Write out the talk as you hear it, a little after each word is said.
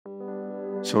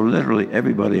So literally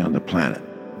everybody on the planet,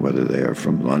 whether they are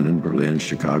from London, Berlin,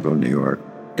 Chicago, New York,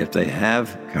 if they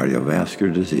have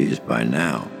cardiovascular disease by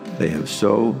now, they have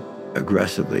so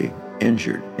aggressively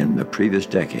injured in the previous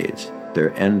decades their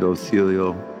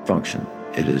endothelial function.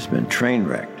 It has been train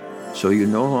wrecked. So you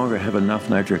no longer have enough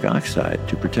nitric oxide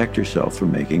to protect yourself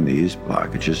from making these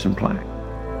blockages and plaque.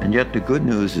 And yet the good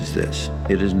news is this: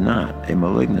 it is not a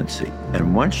malignancy.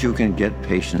 And once you can get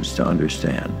patients to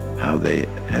understand how they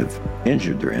have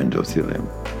injured their endothelium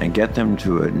and get them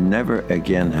to never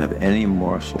again have any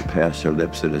morsel past their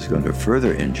lips that is going to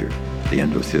further injure the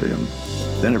endothelium,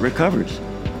 then it recovers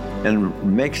and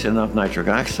makes enough nitric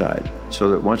oxide so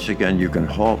that once again you can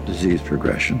halt disease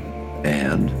progression,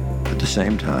 and at the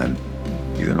same time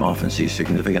you can often see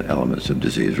significant elements of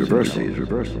disease reversal.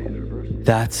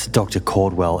 That's Dr.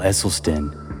 Caldwell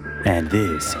Esselstyn, and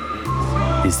this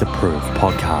is the Proof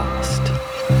Podcast.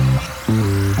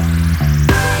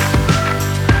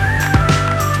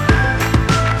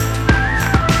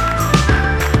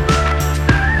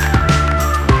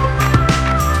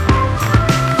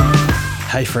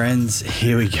 Hey friends,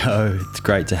 here we go. It's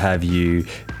great to have you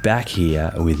back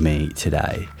here with me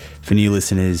today. For new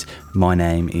listeners, my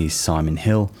name is Simon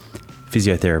Hill,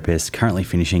 physiotherapist, currently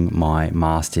finishing my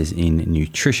Masters in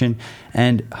Nutrition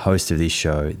and host of this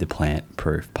show, the Plant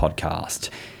Proof Podcast.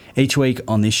 Each week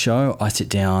on this show, I sit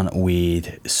down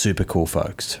with super cool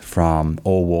folks from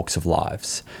all walks of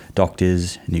lives: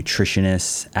 doctors,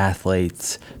 nutritionists,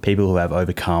 athletes, people who have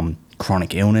overcome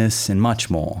chronic illness, and much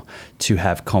more, to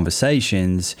have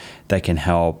conversations that can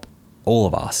help all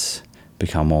of us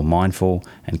become more mindful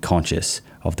and conscious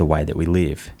of the way that we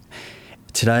live.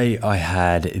 Today, I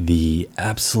had the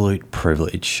absolute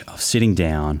privilege of sitting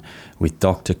down with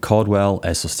Dr. Caldwell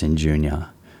Esselstyn Jr.,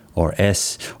 or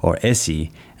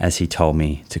Essie, as he told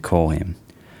me to call him.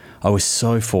 I was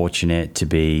so fortunate to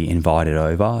be invited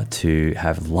over to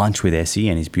have lunch with Essie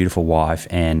and his beautiful wife,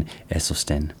 Anne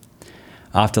Esselstyn.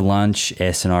 After lunch,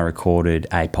 Es and I recorded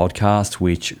a podcast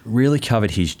which really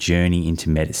covered his journey into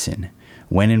medicine,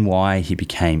 when and why he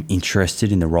became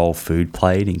interested in the role food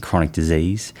played in chronic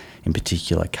disease, in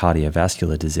particular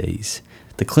cardiovascular disease,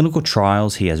 the clinical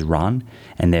trials he has run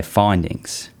and their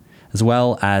findings, as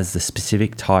well as the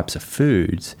specific types of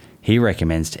foods he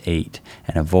recommends to eat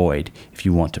and avoid if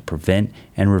you want to prevent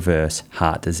and reverse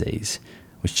heart disease,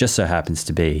 which just so happens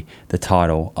to be the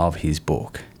title of his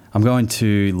book. I'm going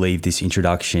to leave this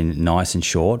introduction nice and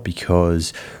short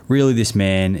because really this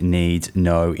man needs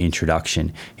no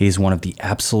introduction. He is one of the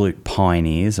absolute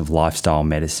pioneers of lifestyle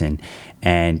medicine,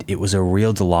 and it was a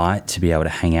real delight to be able to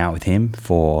hang out with him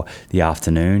for the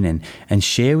afternoon and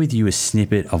share with you a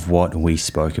snippet of what we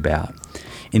spoke about.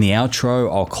 In the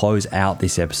outro, I'll close out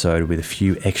this episode with a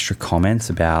few extra comments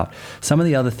about some of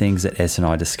the other things that Es and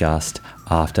I discussed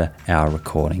after our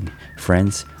recording.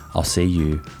 Friends, I'll see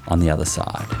you on the other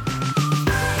side.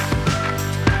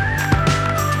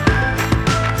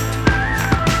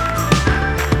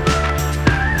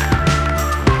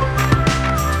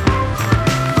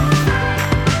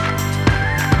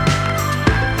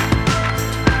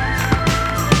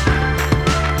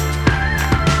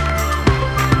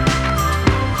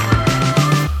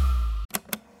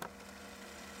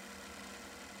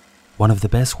 One of the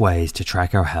best ways to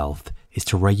track our health is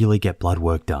to regularly get blood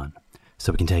work done,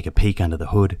 so we can take a peek under the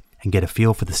hood and get a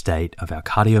feel for the state of our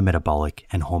cardiometabolic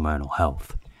and hormonal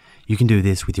health. You can do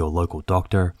this with your local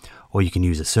doctor, or you can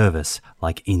use a service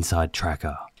like Inside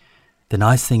Tracker. The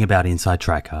nice thing about Inside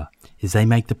Tracker is they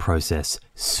make the process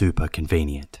super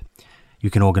convenient. You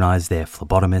can organize their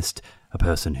phlebotomist, a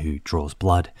person who draws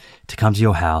blood, to come to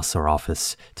your house or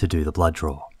office to do the blood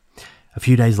draw. A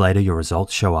few days later, your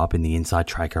results show up in the Inside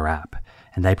Tracker app,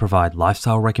 and they provide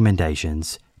lifestyle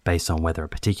recommendations based on whether a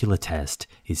particular test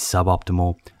is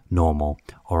suboptimal, normal,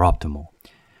 or optimal.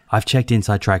 I've checked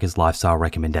Inside Tracker's lifestyle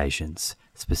recommendations,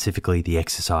 specifically the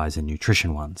exercise and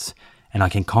nutrition ones, and I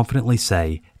can confidently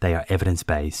say they are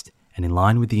evidence-based and in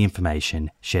line with the information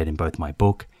shared in both my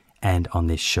book and on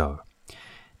this show.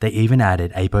 They even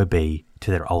added ApoB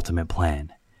to their ultimate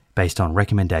plan, based on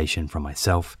recommendation from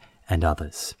myself and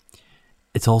others.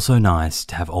 It's also nice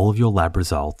to have all of your lab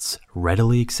results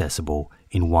readily accessible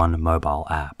in one mobile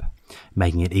app,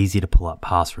 making it easy to pull up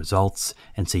past results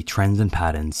and see trends and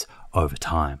patterns over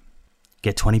time.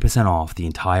 Get 20% off the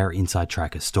entire Inside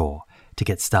Tracker store. To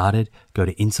get started, go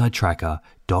to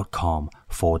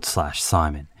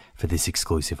insidetracker.com/Simon for this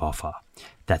exclusive offer.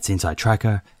 That's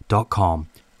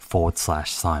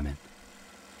insidetracker.com/Simon.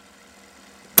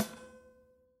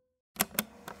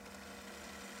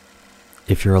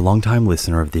 If you're a long-time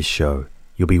listener of this show,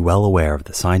 you'll be well aware of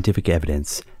the scientific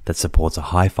evidence that supports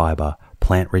a high-fiber,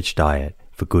 plant-rich diet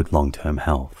for good long-term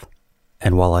health.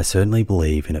 And while I certainly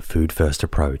believe in a food-first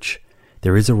approach,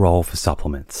 there is a role for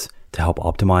supplements to help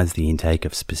optimize the intake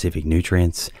of specific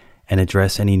nutrients and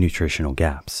address any nutritional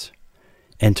gaps.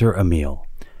 Enter Emil.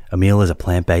 Emil is a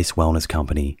plant-based wellness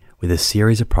company with a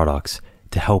series of products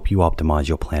to help you optimize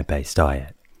your plant-based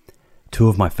diet. Two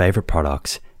of my favorite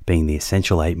products being the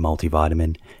Essential 8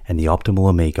 multivitamin and the Optimal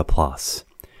Omega Plus.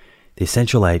 The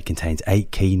Essential 8 contains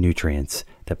 8 key nutrients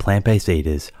that plant-based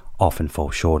eaters often fall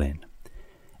short in.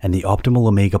 And the Optimal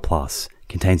Omega Plus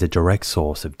contains a direct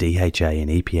source of DHA and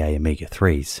EPA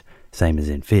omega-3s, same as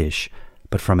in fish,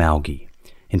 but from algae.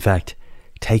 In fact,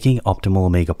 taking Optimal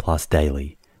Omega Plus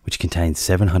daily, which contains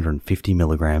 750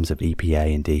 milligrams of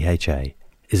EPA and DHA,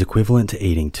 is equivalent to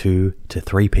eating 2 to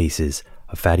 3 pieces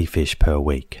of fatty fish per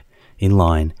week, in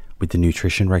line with the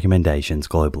nutrition recommendations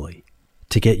globally.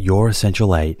 To get your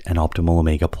Essential 8 and Optimal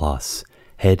Omega Plus,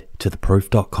 head to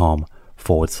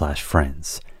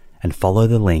theproof.com/friends and follow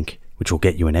the link, which will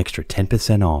get you an extra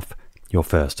 10% off your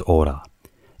first order.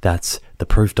 That's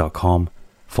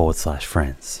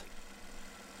theproof.com/friends.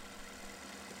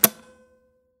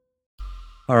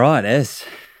 All right, Ez,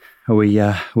 are we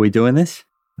doing this?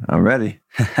 I'm ready.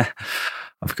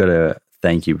 I've got to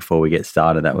thank you before we get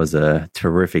started. That was a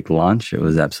terrific lunch. It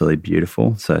was absolutely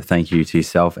beautiful. So thank you to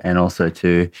yourself and also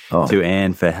to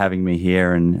Anne for having me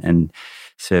here and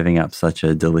serving up such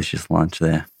a delicious lunch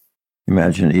there.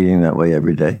 Imagine eating that way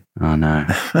every day. Oh, no.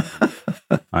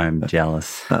 I'm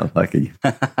jealous. Lucky.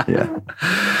 Yeah.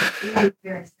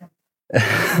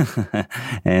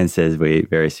 Anne says we eat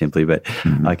very simply, but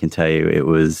I can tell you it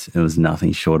was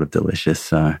nothing short of delicious.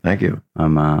 So thank you.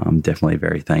 I'm definitely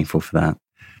very thankful for that.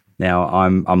 Now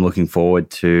I'm looking forward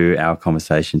to our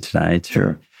conversation today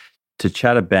to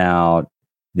chat about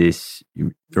the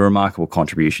remarkable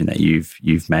contribution that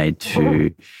you've made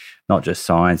to not just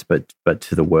science but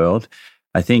to the world.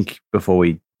 I think before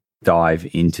we dive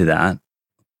into that,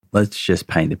 let's just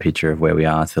paint the picture of where we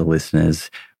are to the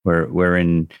listeners. We're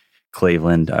in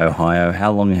Cleveland, Ohio.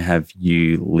 How long have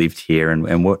you lived here,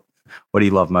 and what do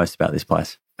you love most about this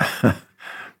place?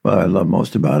 What I love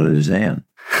most about it is Anne.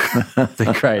 That's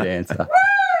a great answer.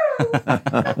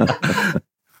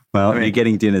 Well, you're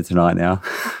getting dinner tonight now.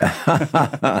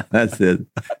 That's it.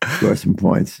 Score some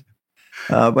points.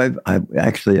 But I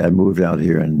moved out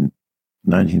here in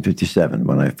 1957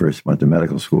 when I first went to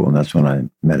medical school, and that's when I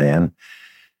met Anne.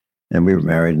 And we were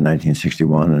married in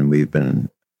 1961, and we've been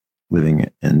living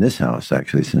in this house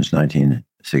actually since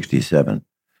 1967.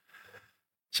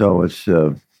 So it's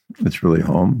really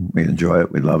home. We enjoy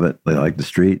it. We love it. We like the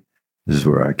street. This is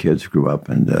where our kids grew up,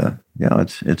 and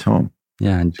it's home.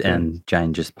 Yeah, and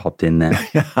Jane just popped in there.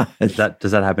 Does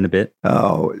that happen a bit?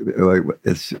 Oh,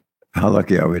 it's how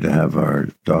lucky are we to have our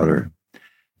daughter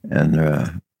and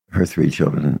her 3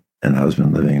 children and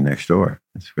husband living next door.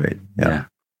 It's great. Yeah.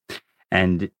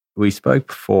 And we spoke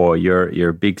before. You're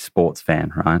a big sports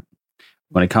fan, right?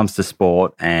 When it comes to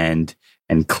sport and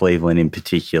Cleveland in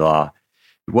particular,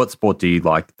 what sport do you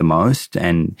like the most?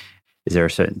 And is there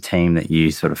a certain team that you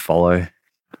sort of follow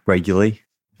regularly?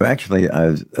 Actually,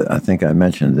 I think I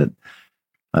mentioned that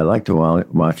I like to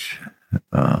watch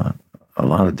a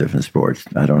lot of different sports.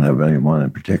 I don't have any one in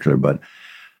particular, but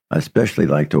I especially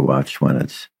like to watch when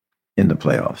it's in the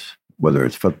playoffs, whether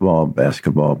it's football,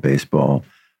 basketball, baseball,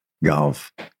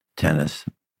 golf, tennis.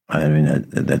 I mean,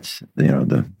 that's,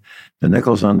 the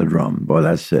nickel's on the drum. Boy,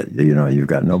 that's it. You've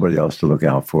got nobody else to look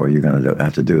out for. You're going to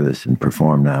have to do this and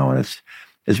perform now. And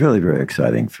it's really very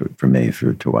exciting for me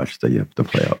to watch the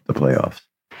playoffs.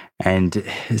 And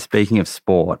speaking of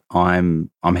sport, I'm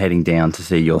heading down to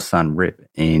see your son Rip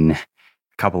in a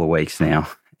couple of weeks now,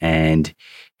 and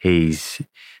he's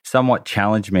somewhat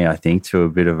challenged me, I think, to a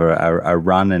bit of a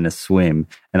run and a swim.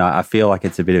 And I feel like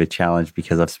it's a bit of a challenge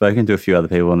because I've spoken to a few other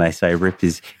people and they say Rip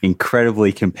is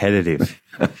incredibly competitive.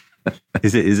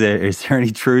 Is there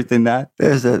any truth in that?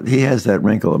 He has that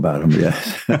wrinkle about him,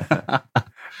 yes.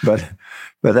 but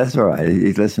that's all right.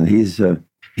 Listen, he's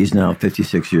now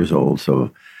 56 years old,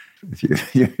 so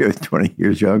if you're 20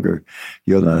 years younger,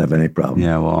 you'll not have any problem.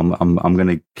 Yeah, well, I'm going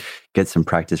to get some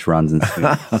practice runs and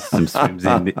some swims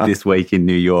in this week in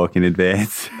New York in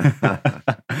advance.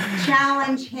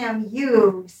 Challenge him,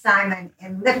 Simon,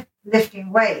 in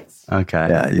lifting weights. Okay.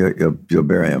 Yeah, you'll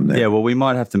bury him there. Yeah, well, we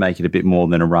might have to make it a bit more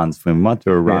than a run swim. We might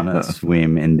do a run, a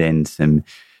swim, and then some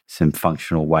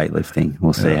functional weightlifting.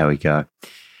 We'll see how we go.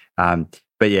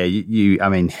 But yeah, I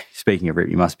mean, speaking of Rip,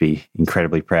 you must be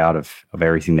incredibly proud of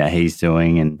everything that he's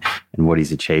doing and what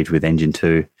he's achieved with Engine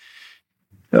 2.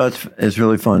 Well, it's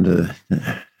really fun to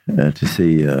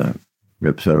see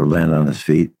Rip sort of land on his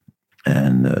feet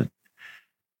and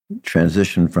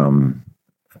transition from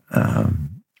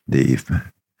the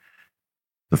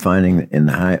finding in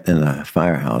the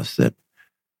firehouse that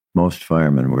most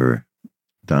firemen were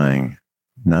dying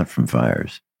not from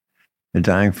fires, they're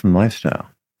dying from lifestyle.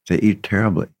 They eat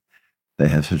terribly. They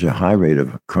have such a high rate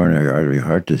of coronary artery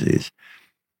heart disease.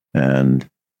 And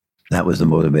that was the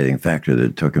motivating factor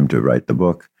that took him to write the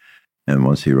book. And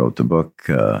once he wrote the book,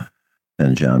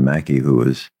 then John Mackey, who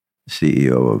was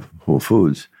CEO of Whole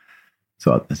Foods,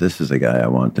 thought, this is the guy I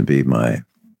want to be my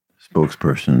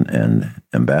spokesperson and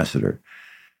ambassador.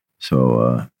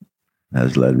 So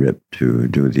has led Rip to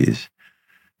do these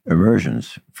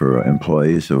immersions for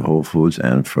employees of Whole Foods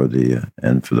and for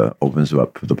the opens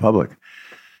up for the public,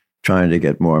 trying to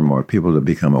get more and more people to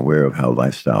become aware of how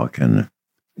lifestyle can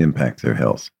impact their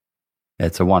health.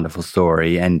 It's a wonderful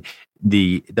story, and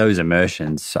those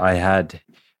immersions. I had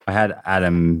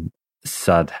Adam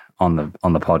Sudd on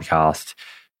the podcast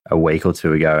a week or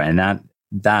two ago, and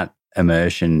that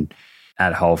immersion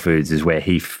at Whole Foods is where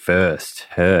he first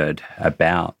heard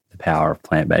about the power of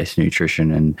plant-based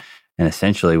nutrition, and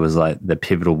essentially was like the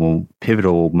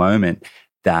pivotal moment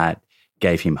that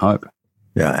gave him hope.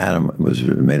 Yeah, Adam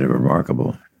made a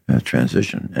remarkable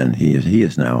transition, and he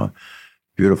is now a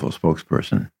beautiful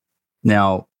spokesperson.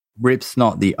 Now, Rip's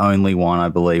not the only one, I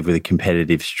believe, with a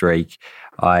competitive streak.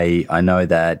 I know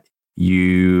that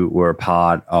you were a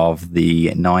part of the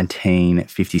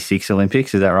 1956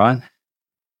 Olympics. Is that right?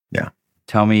 Yeah.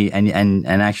 Tell me, and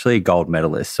actually a gold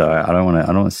medalist. So I don't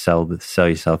want to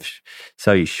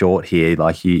sell you short here.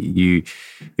 Like you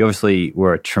obviously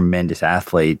were a tremendous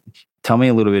athlete. Tell me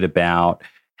a little bit about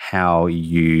how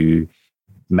you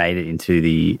made it into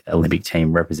the Olympic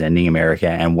team representing America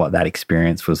and what that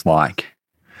experience was like.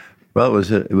 Well,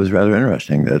 it was rather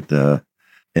interesting that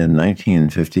in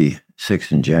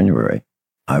 1956 in January,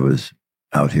 I was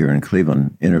out here in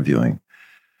Cleveland interviewing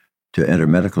to enter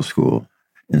medical school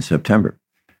in September.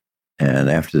 And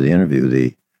after the interview,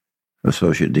 the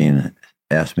associate dean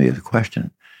asked me a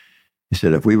question. He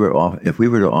said, if we were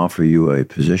to offer you a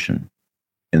position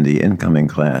in the incoming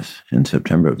class in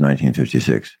September of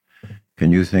 1956,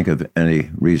 can you think of any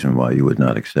reason why you would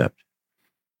not accept?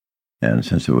 And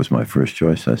since it was my first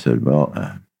choice, I said, well,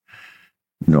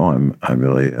 no,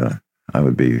 I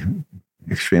would be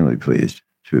extremely pleased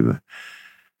to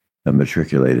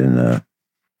matriculate in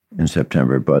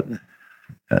September. But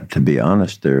to be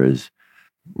honest, there is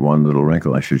one little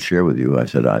wrinkle I should share with you. I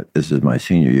said, this is my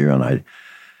senior year, and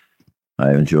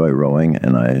I enjoy rowing,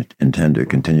 and I intend to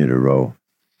continue to row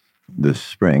this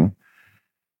spring.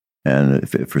 And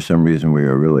if for some reason we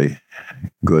are really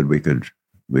good, we could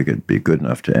be good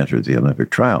enough to enter the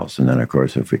Olympic trials. And then, of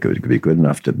course, if we could be good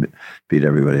enough to beat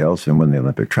everybody else and win the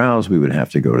Olympic trials, we would have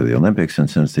to go to the Olympics. And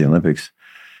since the Olympics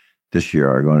this year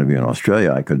are going to be in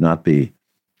Australia, I could not be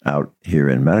out here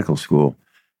in medical school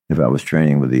if I was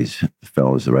training with these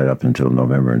fellows right up until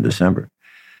November and December.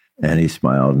 And he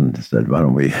smiled and said, why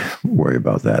don't we worry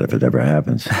about that if it ever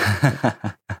happens?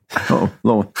 So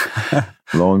lo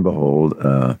and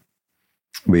behold,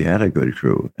 we had a good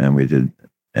crew, and we did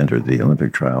enter the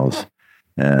Olympic trials.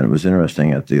 And it was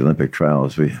interesting at the Olympic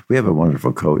trials, we have a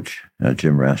wonderful coach,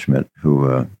 Jim Rashmet,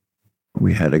 who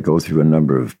we had to go through a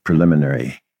number of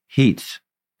preliminary heats.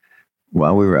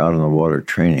 While we were out on the water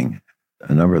training,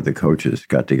 a number of the coaches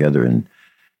got together and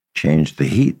changed the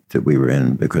heat that we were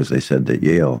in because they said that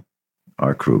Yale,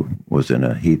 our crew, was in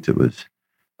a heat that was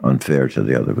unfair to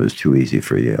the other. It was too easy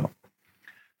for Yale.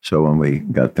 So when we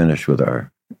got finished with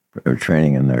our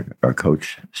training and our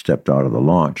coach stepped out of the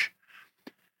launch,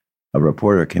 a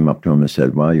reporter came up to him and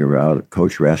said, while you were out,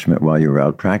 Coach Rashmet, while you were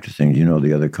out practicing, you know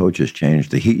the other coaches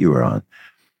changed the heat you were on.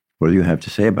 What do you have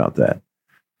to say about that?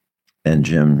 And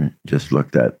Jim just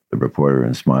looked at the reporter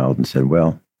and smiled and said,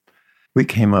 well, we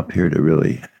came up here to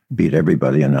really beat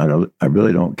everybody, and I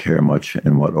really don't care much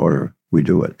in what order we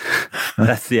do it.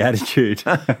 That's the attitude.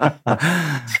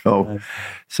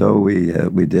 So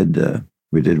we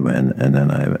did win, and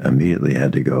then I immediately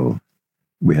had to go.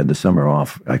 We had the summer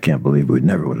off. I can't believe we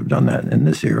never would have done that in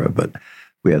this era, but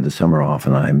we had the summer off,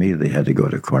 and I immediately had to go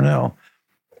to Cornell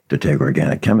to take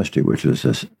organic chemistry, which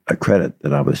was a credit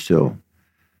that I was still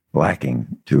lacking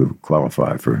to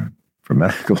qualify for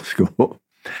medical school.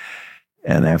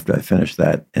 And after I finished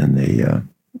that in the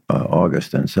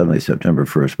August, and suddenly September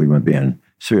 1st, we began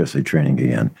seriously training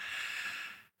again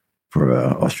for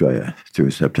Australia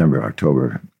through September,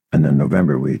 October. And then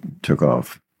November, we took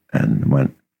off and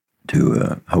went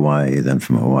to Hawaii, then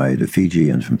from Hawaii to Fiji,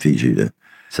 and from Fiji to...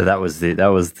 So that was the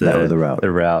route.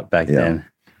 The route back then.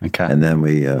 Okay. And then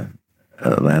we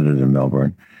landed in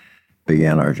Melbourne,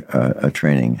 began our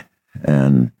training,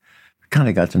 and kind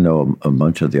of got to know a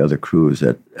bunch of the other crews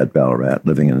at Ballarat,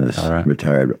 living in this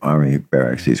retired Army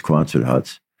barracks, these Quonset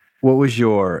huts. What was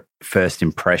your first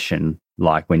impression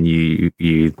like when you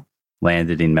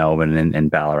landed in Melbourne and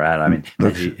Ballarat? I mean,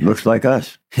 looks like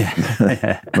us.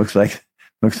 Yeah. looks like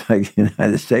the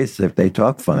United States if they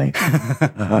talk funny.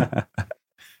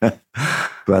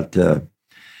 But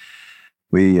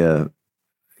we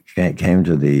came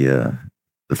to the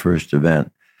first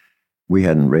event. We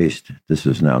hadn't raced. This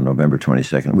is now November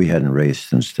 22nd. We hadn't raced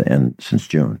since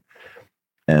June,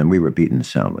 and we were beaten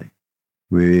soundly.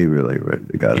 We really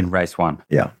got in race one.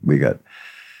 Yeah, we got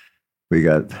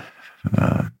around.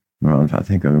 I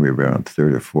think we were around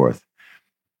third or fourth.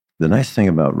 The nice thing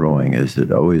about rowing is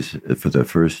that always for the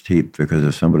first heat, because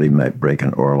if somebody might break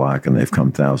an oarlock and they've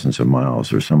come thousands of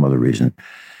miles or some other reason,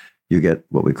 you get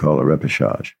what we call a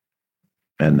repêchage,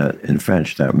 and in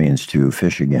French that means to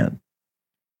fish again.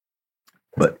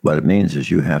 But what it means is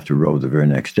you have to row the very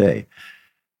next day.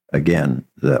 Again,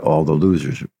 all the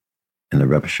losers in the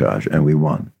repêchage, and we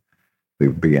won. We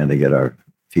began to get our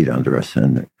feet under us.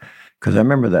 And because I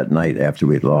remember that night after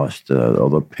we'd lost,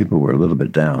 although people were a little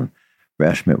bit down,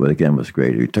 Ras Schmidt was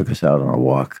great. He took us out on a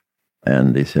walk,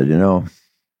 and he said,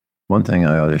 one thing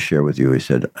I ought to share with you. He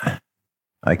said,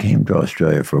 I came to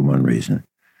Australia for one reason,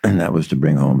 and that was to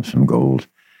bring home some gold.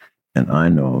 And I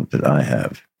know that I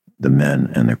have the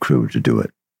men and the crew to do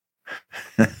it.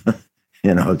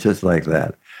 Just like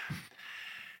that.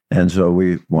 And so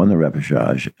we won the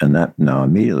repêchage, and that now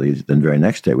immediately, the very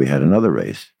next day, we had another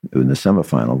race in the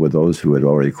semifinal with those who had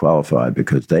already qualified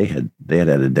because they had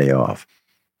a day off.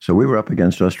 So we were up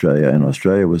against Australia, and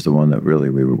Australia was the one that really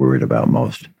we were worried about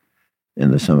most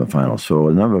in the semifinal. So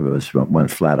a number of us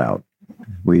went flat out.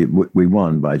 We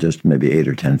won by just maybe 8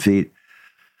 or 10 feet,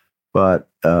 but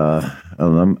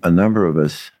a number of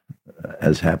us,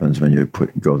 as happens when you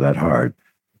go that hard,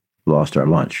 lost our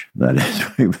lunch. That is,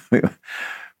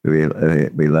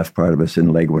 we left part of us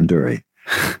in Lake Wanduri.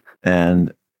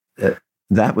 And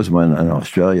that was when an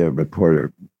Australia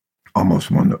reporter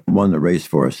almost won the race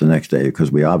for us the next day,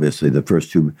 because we obviously, the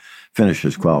first two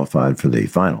finishers qualified for the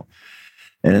final.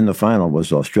 And in the final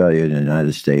was Australia, the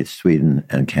United States, Sweden,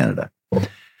 and Canada.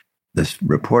 This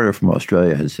reporter from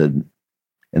Australia had said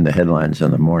in the headlines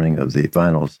on the morning of the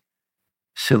finals,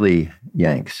 "Silly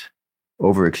Yanks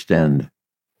overextend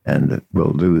and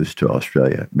will lose to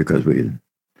Australia because we."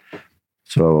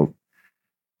 So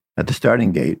at the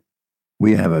starting gate,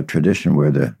 we have a tradition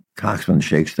where the coxswain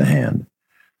shakes the hand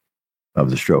of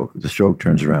the stroke. The stroke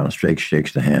turns around,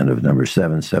 shakes the hand of number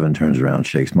 7. 7 turns around,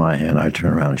 shakes my hand. I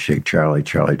turn around and shake Charlie.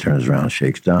 Charlie turns around and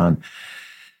shakes Don.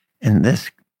 And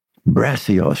this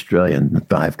brassy Australian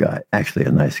 5 guy, actually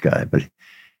a nice guy, but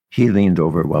he leaned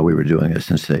over while we were doing this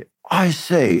and said, "I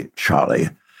say, Charlie,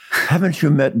 haven't you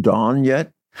met Don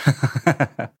yet?"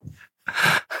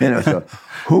 So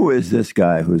who is this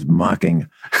guy who's mocking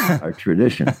our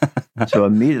tradition? So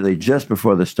immediately, just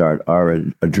before the start, our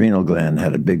adrenal gland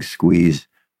had a big squeeze,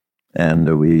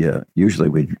 and we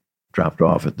usually dropped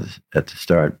off at the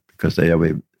start because they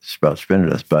always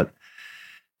sprinted us. But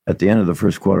at the end of the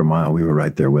first quarter mile, we were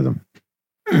right there with them.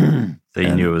 So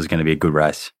you knew it was going to be a good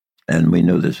race, and we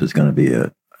knew this was going to be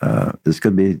this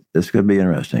could be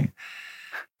interesting.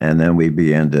 And then we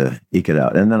began to eke it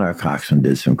out. And then our coxswain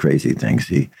did some crazy things.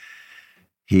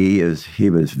 He was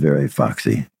very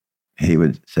foxy. He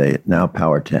would say, "Now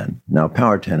power 10." Now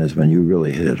power 10 is when you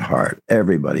really hit it hard.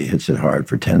 Everybody hits it hard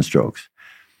for 10 strokes.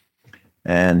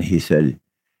 And he said,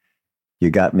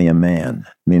 "You got me a man,"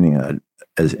 meaning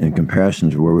as in comparison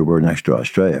to where we were next to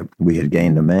Australia, we had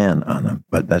gained a man on them,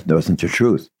 but that wasn't the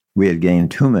truth. We had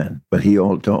gained 2 men, but he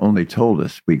only told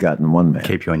us we gotten 1 man.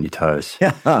 Keep you on your toes.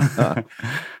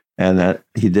 And that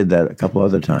he did that a couple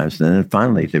other times. And then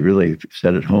finally, to really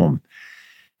set it home,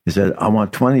 he said, "I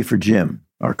want 20 for Jim,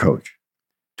 our coach.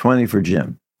 20 for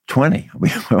Jim. 20.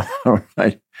 We were, all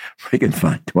right, we can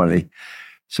find 20.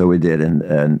 So we did.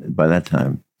 And by that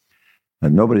time,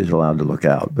 nobody's allowed to look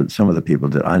out, but some of the people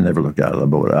did. I never looked out of the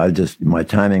boat. My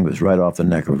timing was right off the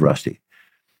neck of Rusty.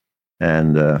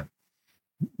 And,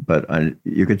 but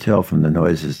you could tell from the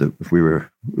noises that we were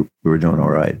doing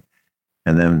all right.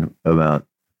 And then I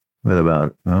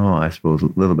suppose a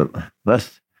little bit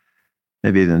less,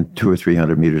 maybe than 200 or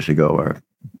 300 meters ago,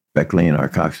 Beckleen, our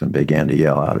coxswain, began to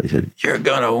yell out. He said, "You're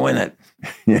going to win it.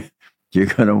 You're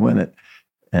going to win it."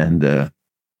 And that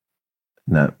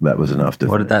was enough to.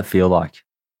 What did that feel like?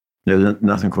 There's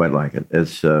nothing quite like it.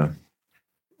 It's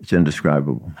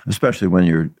indescribable, especially when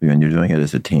you're doing it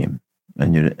as a team.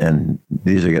 And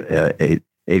these are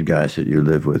eight guys that you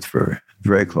live with for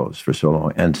very close for so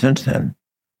long. And since then,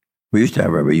 we used to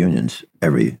have our reunions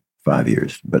every 5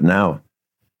 years. But now,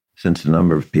 since the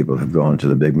number of people have gone to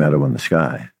the big meadow in the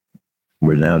sky,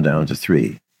 we're now down to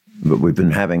 3. But we've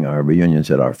been having our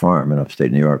reunions at our farm in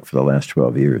upstate New York for the last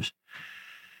 12 years,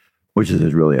 which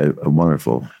is really a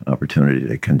wonderful opportunity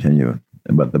to continue.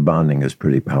 But the bonding is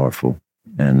pretty powerful.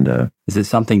 And is it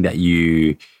something that do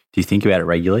you think about it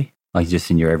regularly? Like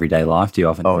just in your everyday life? Do you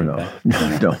often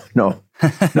think about it? No.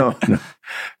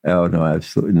 Oh, no,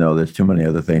 absolutely. No, there's too many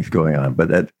other things going on.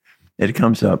 But it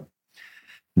comes up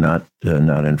not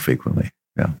infrequently.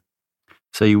 Yeah.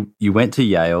 So you went to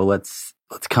Yale. Let's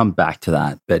come back to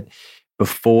that. But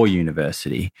before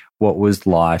university, what was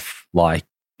life like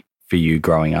for you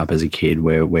growing up as a kid?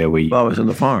 Where were you? Well, I was on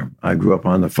the farm. I grew up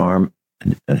on the farm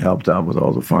and helped out with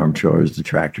all the farm chores, the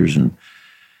tractors and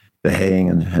the haying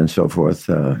and so forth.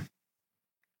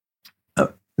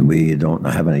 We don't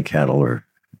have any cattle or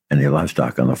any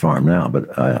livestock on the farm now,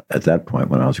 but at that point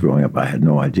when I was growing up, I had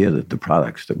no idea that the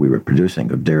products that we were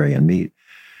producing of dairy and meat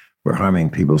were harming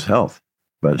people's health.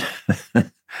 But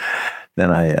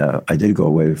then I did go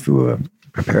away to a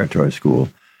preparatory school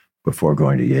before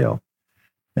going to Yale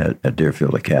at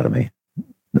Deerfield Academy.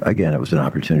 Again, it was an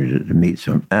opportunity to meet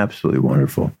some absolutely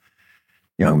wonderful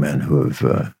young men who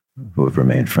have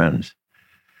remained friends.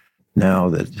 Now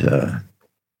that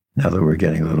we're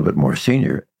getting a little bit more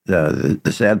senior, the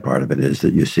sad part of it is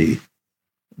that you see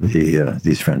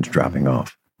these friends dropping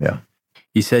off. Yeah.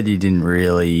 You said you didn't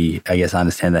really, I guess,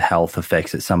 understand the health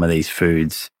effects that some of these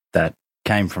foods that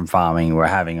came from farming were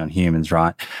having on humans,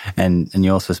 right? And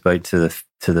you also spoke to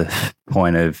the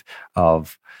point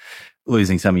of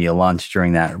losing some of your lunch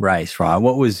during that race, right?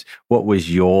 What was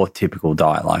your typical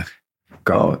diet like?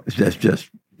 Oh, it's just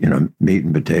meat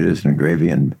and potatoes and gravy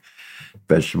and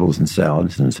vegetables and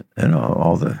salads and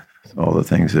all the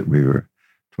things that we were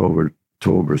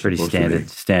told were pretty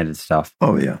standard stuff.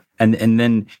 Oh yeah. And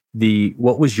then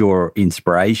what was your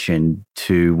inspiration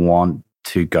to want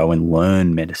to go and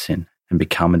learn medicine and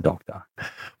become a doctor?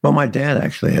 Well, my dad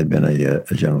actually had been a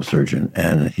general surgeon,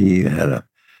 and he had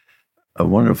a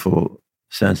wonderful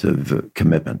sense of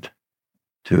commitment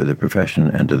to the profession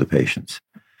and to the patients.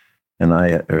 And I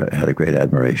had a great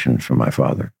admiration for my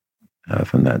father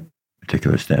from that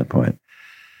particular standpoint.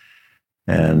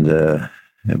 And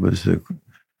it was, you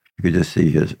could just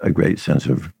see a great sense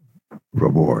of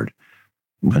reward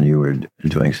when you were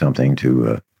doing something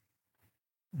to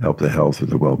help the health or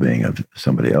the well-being of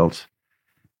somebody else.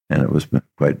 And it was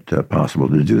quite possible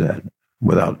to do that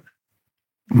without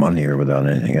money or without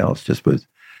anything else, just with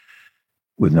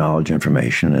knowledge,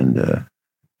 information, and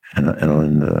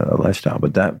a lifestyle.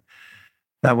 But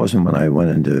that wasn't when I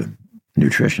went into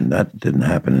nutrition. That didn't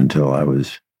happen until I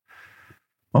was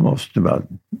almost about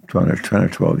 10 or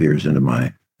 12 years into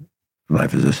my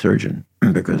life as a surgeon,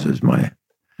 because as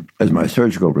my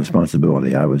surgical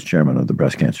responsibility, I was chairman of the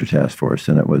breast cancer task force,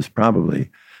 and it was probably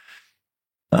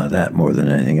that more than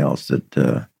anything else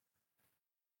that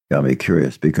got me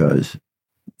curious, because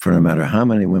for no matter how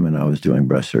many women I was doing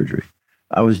breast surgery,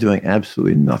 I was doing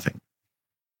absolutely nothing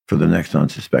for the next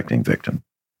unsuspecting victim.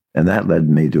 And that led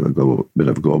me to a bit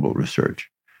of global research.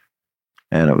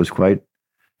 And it was quite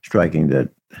striking that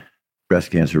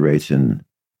breast cancer rates in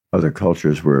other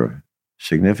cultures were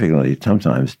significantly,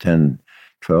 sometimes 10,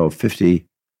 12, 50,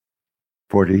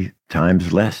 40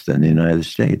 times less than the United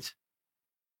States.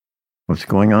 What's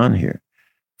going on here?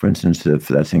 For instance, if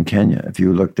that's in Kenya, if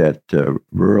you looked at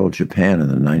rural Japan in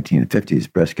the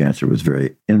 1950s, breast cancer was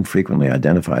very infrequently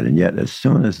identified. And yet, as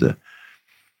soon as the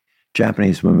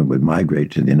Japanese women would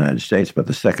migrate to the United States, but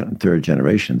the second and third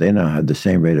generation, they now had the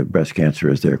same rate of breast cancer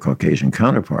as their Caucasian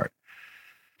counterpart.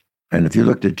 And if you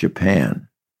looked at Japan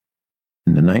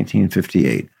in the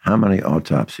 1958, how many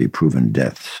autopsy-proven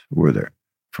deaths were there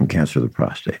from cancer of the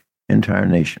prostate? Entire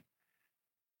nation.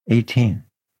 18.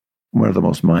 One of the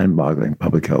most mind-boggling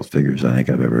public health figures I think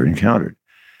I've ever encountered.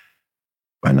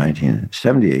 By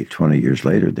 1978, 20 years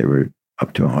later, they were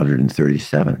up to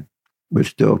 137,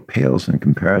 which still pales in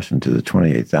comparison to the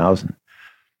 28,000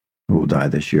 who will die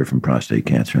this year from prostate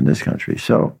cancer in this country.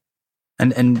 So,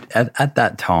 and at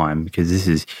that time, because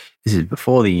this is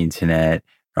before the internet,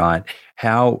 right?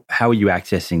 How are you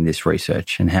accessing this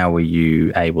research, and how were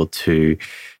you able to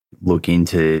look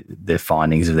into the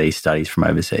findings of these studies from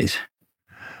overseas?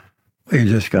 You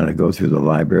just kind of go through the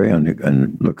library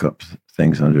and look up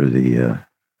things under the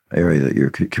area that you're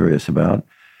curious about.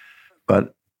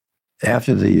 But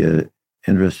after the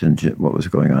interest in what was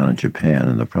going on in Japan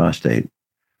and the prostate,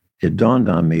 it dawned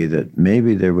on me that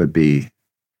maybe there would be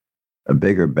a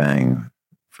bigger bang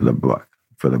for the buck.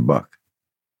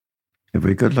 If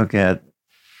we could look at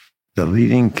the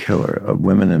leading killer of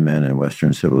women and men in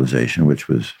Western civilization, which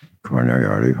was coronary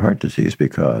artery heart disease,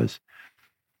 because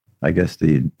I guess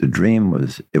the dream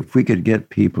was if we could get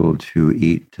people to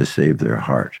eat to save their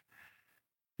heart,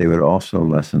 they would also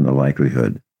lessen the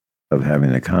likelihood of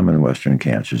having the common Western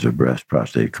cancers of breast,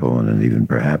 prostate, colon, and even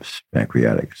perhaps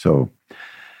pancreatic. So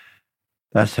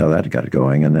that's how that got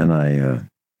going. And then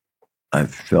I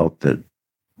felt that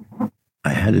I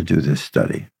had to do this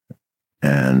study.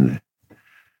 And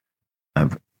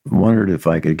I've wondered if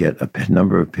I could get a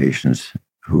number of patients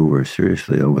who were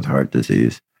seriously ill with heart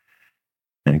disease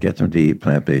and get them to eat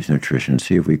plant-based nutrition,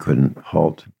 see if we couldn't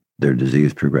halt their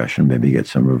disease progression, maybe get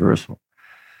some reversal,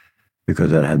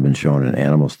 because that had been shown in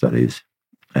animal studies.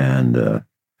 And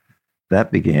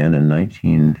that began in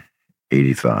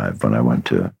 1985 when I went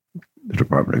to the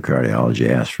Department of Cardiology,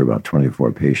 asked for about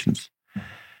 24 patients.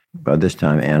 By this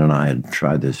time, Ann and I had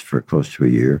tried this for close to a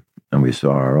year, and we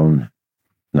saw our own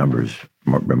numbers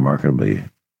remarkably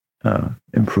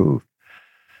improve.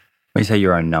 When you say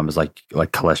your own numbers, like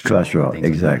cholesterol. Cholesterol,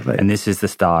 exactly. And this is the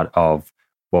start of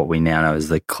what we now know as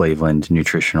the Cleveland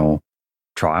Nutritional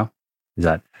Trial. Is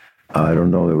that? I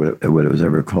don't know what it was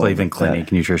ever called. Cleveland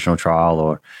Clinic Nutritional Trial,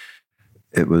 or?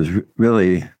 It was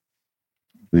really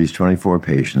these 24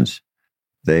 patients.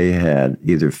 They had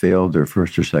either failed their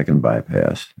first or second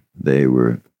bypass. They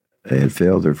had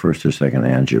failed their first or second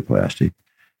angioplasty.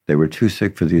 They were too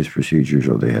sick for these procedures,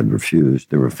 or they had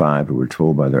refused. There were 5 who were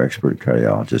told by their expert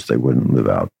cardiologists they wouldn't live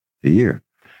out the year.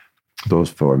 Those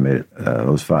 5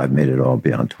 made it all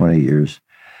beyond 20 years.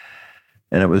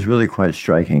 And it was really quite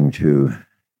striking to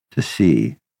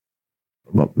see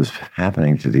what was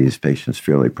happening to these patients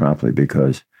fairly promptly,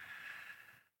 because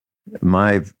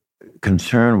my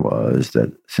concern was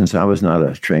that since I was not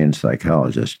a trained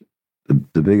psychologist,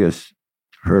 the biggest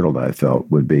hurdle I felt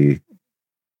would be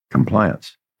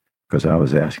compliance, because I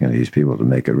was asking these people to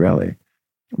make a really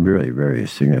very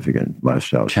significant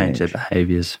lifestyle change. Their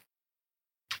behaviors.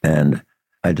 And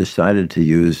I decided to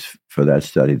use for that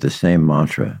study the same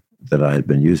mantra that I had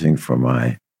been using for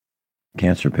my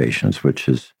cancer patients, which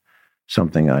is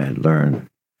something I had learned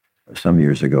some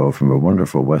years ago from a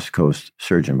wonderful West Coast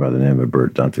surgeon by the name of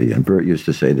Bert Dunphy. And Bert used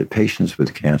to say that patients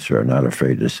with cancer are not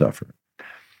afraid to suffer.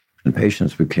 And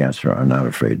patients with cancer are not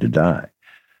afraid to die.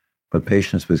 But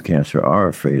patients with cancer are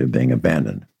afraid of being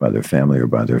abandoned by their family or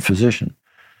by their physician.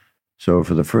 So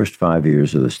for the first 5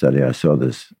 years of the study, I saw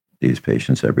these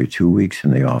patients every 2 weeks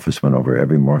in the office, went over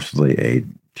every morsel they ate,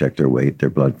 checked their weight, their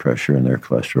blood pressure, and their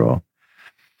cholesterol.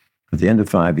 At the end of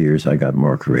 5 years, I got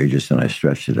more courageous and I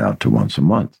stretched it out to once a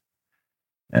month.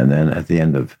 And then at the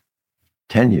end of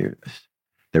 10 years,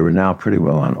 they were now pretty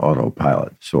well on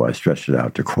autopilot. So I stretched it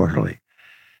out to quarterly.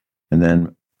 And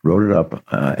then wrote it up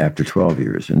after 12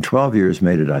 years. And 12 years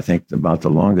made it, I think, about the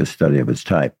longest study of its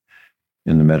type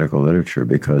in the medical literature,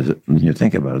 because when you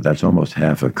think about it, that's almost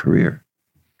half a career.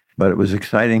 But it was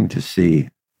exciting to see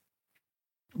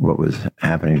what was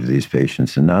happening to these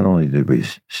patients. And not only did we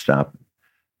stop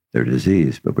their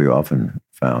disease, but we often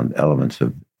found elements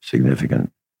of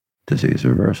significant disease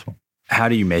reversal. How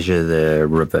do you measure the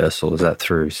reversal? Is that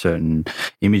through certain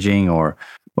imaging or?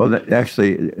 Well, that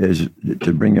actually is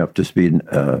to bring you up to speed.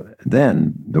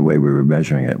 Then the way we were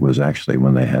measuring it was actually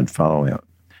when they had follow-up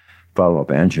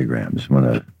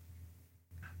angiograms.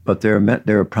 But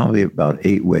there are probably about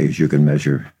 8 ways you can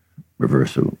measure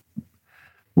reversal.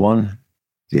 1,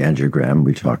 the angiogram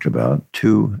we talked about.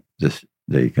 2,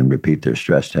 they can repeat their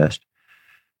stress test.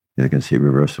 They can see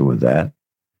reversal with that.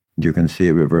 You can see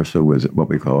a reversal with what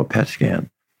we call a PET scan.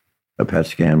 A PET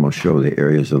scan will show the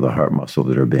areas of the heart muscle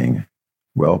that are being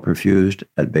well perfused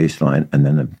at baseline, and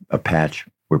then a patch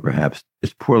where perhaps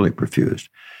it's poorly perfused.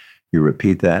 You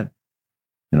repeat that.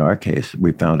 In our case,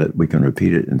 we found that we can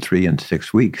repeat it in 3 and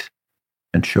 6 weeks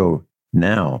and show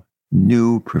now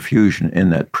new perfusion in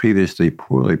that previously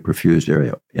poorly perfused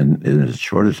area in as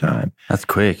short a time. That's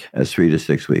quick. As 3 to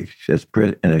 6 weeks.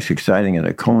 And it's exciting, and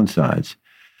it coincides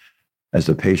as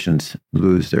the patients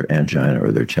lose their angina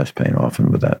or their chest pain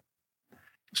often with that.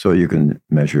 So you can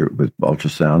measure with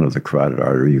ultrasound of the carotid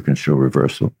artery. You can show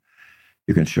reversal.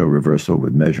 You can show reversal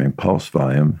with measuring pulse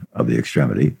volume of the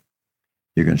extremity.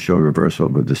 You can show reversal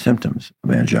with the symptoms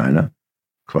of angina,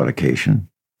 claudication,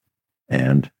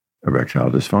 and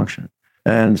erectile dysfunction.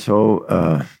 And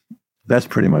so that's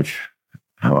pretty much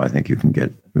how I think you can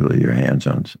get really your hands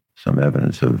on some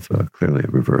evidence of clearly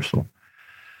a reversal.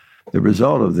 The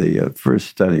result of the first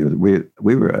study, we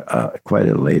were quite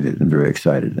elated and very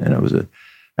excited. And it was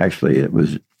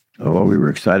although we were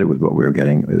excited with what we were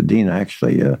getting, Dean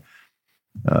actually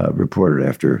reported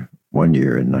after 1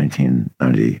 year in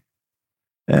 1990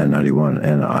 and 91.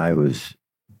 And I was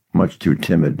much too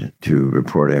timid to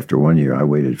report after 1 year. I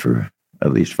waited for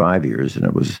at least 5 years, and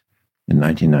it was in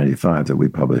 1995 that we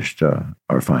published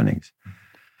our findings.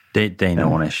 Dean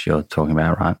Ornish you're talking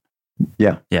about, right?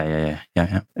 Yeah. Yeah.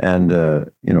 And,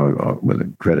 with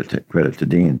a credit to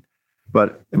Dean.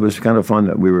 But it was kind of fun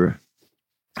that we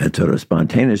had sort of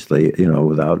spontaneously,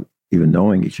 without even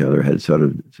knowing each other, had sort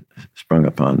of sprung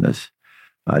upon this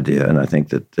idea. And I think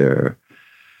that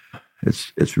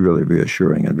it's really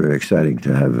reassuring and very exciting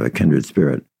to have a kindred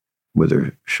spirit with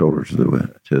their shoulder to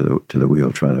the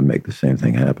wheel, trying to make the same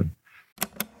thing happen.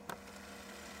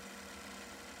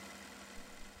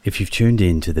 If you've tuned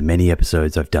in to the many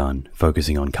episodes I've done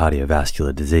focusing on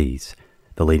cardiovascular disease,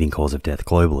 the leading cause of death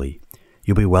globally,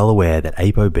 you'll be well aware that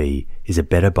ApoB is a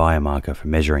better biomarker for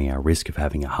measuring our risk of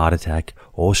having a heart attack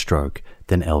or stroke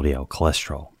than LDL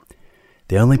cholesterol.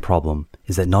 The only problem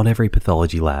is that not every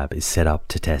pathology lab is set up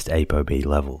to test ApoB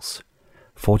levels.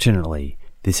 Fortunately,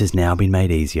 this has now been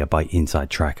made easier by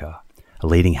Insight Tracker, a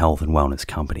leading health and wellness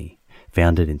company,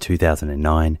 founded in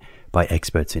 2009 by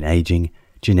experts in aging,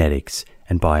 genetics,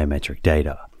 and biometric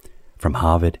data from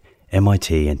Harvard,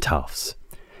 MIT, and Tufts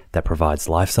that provides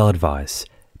lifestyle advice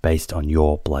based on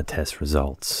your blood test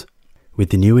results.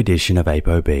 With the new edition of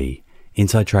ApoB,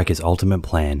 Insight Tracker's ultimate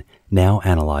plan now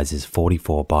analyzes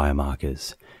 44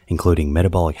 biomarkers, including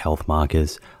metabolic health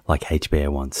markers like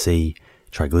HbA1c,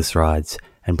 triglycerides,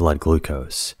 and blood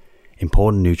glucose,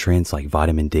 important nutrients like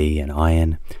vitamin D and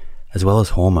iron, as well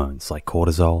as hormones like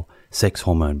cortisol, sex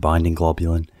hormone binding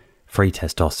globulin, free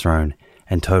testosterone,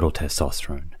 and total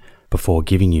testosterone, before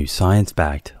giving you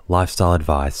science-backed lifestyle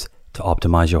advice to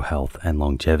optimize your health and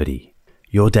longevity.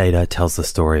 Your data tells the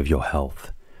story of your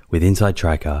health. With Insight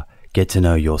Tracker, get to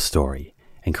know your story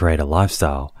and create a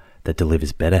lifestyle that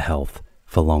delivers better health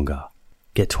for longer.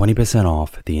 Get 20%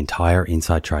 off the entire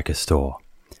Insight Tracker store.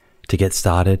 To get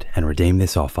started and redeem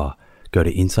this offer, go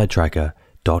to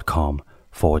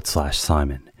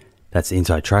insighttracker.com/Simon. That's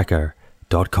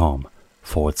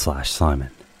insighttracker.com/Simon.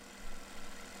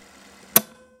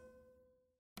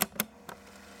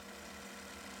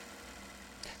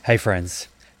 Hey friends,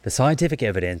 the scientific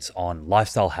evidence on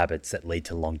lifestyle habits that lead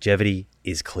to longevity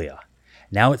is clear.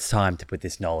 Now it's time to put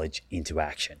this knowledge into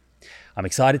action. I'm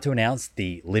excited to announce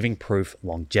the Living Proof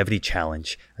Longevity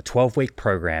Challenge, a 12-week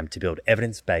program to build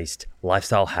evidence-based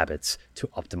lifestyle habits to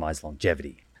optimize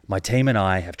longevity. My team and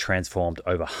I have transformed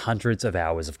over hundreds of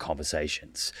hours of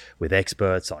conversations with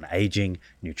experts on aging,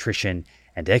 nutrition,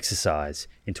 and exercise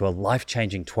into a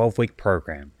life-changing 12-week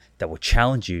program that will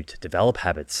challenge you to develop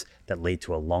habits that lead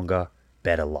to a longer,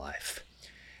 better life.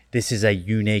 This is a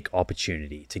unique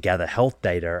opportunity to gather health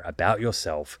data about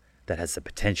yourself that has the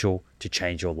potential to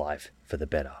change your life for the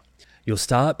better. You'll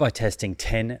start by testing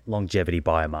 10 longevity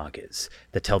biomarkers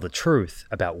that tell the truth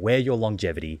about where your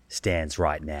longevity stands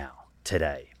right now,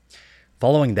 today.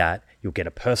 Following that, you'll get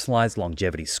a personalized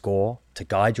longevity score to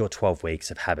guide your 12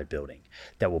 weeks of habit building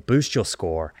that will boost your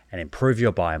score and improve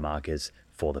your biomarkers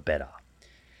for the better.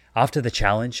 After the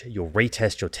challenge, you'll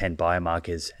retest your 10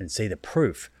 biomarkers and see the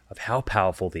proof of how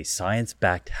powerful these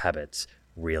science-backed habits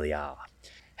really are.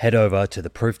 Head over to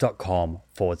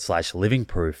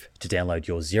theproof.com/livingproof to download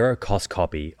your zero-cost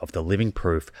copy of the Living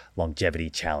Proof Longevity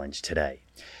Challenge today.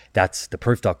 That's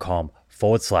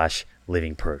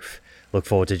theproof.com/livingproof. Look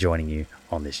forward to joining you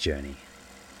on this journey.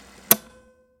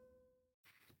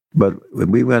 But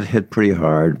we got hit pretty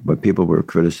hard, but people were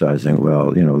criticizing,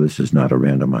 well, this is not a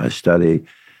randomized study.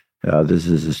 This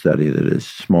is a study that is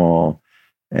small.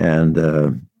 And,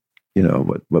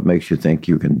 what makes you think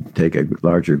you can take a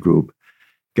larger group,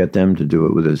 get them to do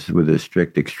it with a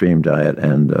strict extreme diet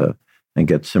and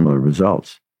get similar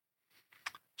results?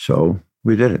 So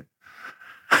we did it.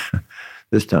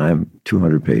 This time,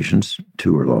 200 patients,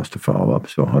 2 were lost to follow-up,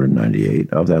 so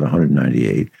 198. Of that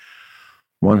 198,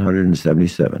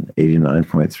 177,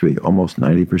 89.3, almost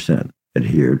 90%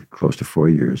 adhered close to 4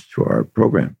 years to our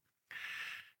program.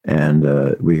 And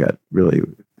we got really,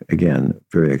 again,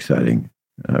 very exciting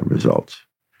results.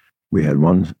 We had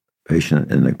one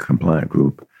patient in the compliant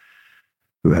group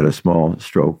who had a small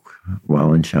stroke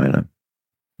while in China,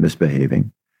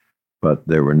 misbehaving, but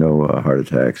there were no heart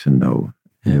attacks and no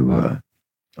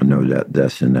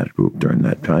deaths in that group during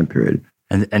that time period.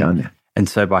 And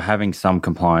so by having some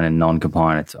compliant and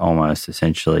non-compliant, it's almost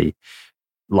essentially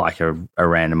like a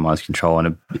randomized control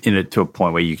and to a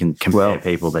point where you can compare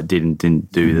people that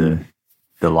didn't do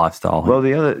the lifestyle. Well,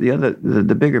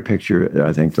 the bigger picture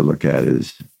I think to look at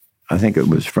is, I think it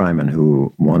was Feynman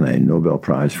who won a Nobel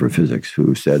Prize for physics,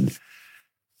 who said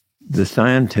the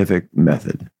scientific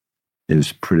method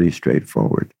is pretty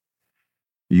straightforward.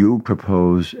 You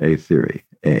propose a theory,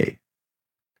 A.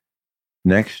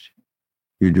 Next,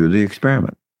 you do the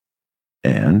experiment.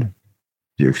 And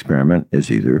the experiment is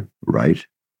either right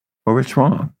or it's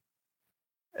wrong.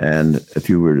 And if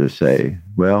you were to say,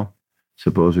 well,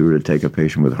 suppose we were to take a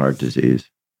patient with heart disease,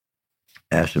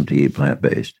 ask them to eat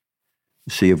plant-based,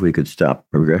 see if we could stop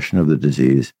progression of the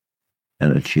disease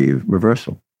and achieve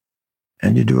reversal.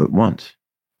 And you do it once,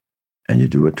 and you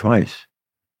do it twice,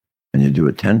 and you do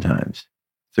it 10 times,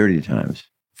 30 times,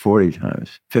 40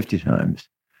 times, 50 times,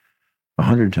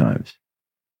 100 times.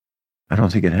 I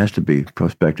don't think it has to be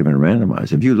prospective and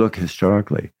randomized. If you look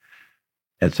historically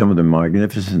at some of the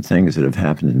magnificent things that have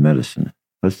happened in medicine,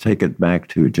 let's take it back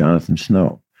to Jonathan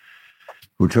Snow,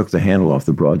 who took the handle off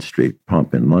the Broad Street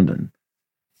pump in London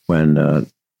when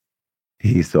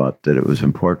he thought that it was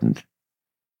important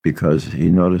because he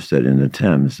noticed that in the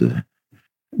Thames,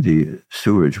 the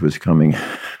sewage was coming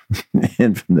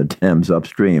in from the Thames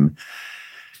upstream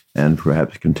and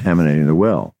perhaps contaminating the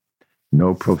well.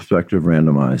 No prospective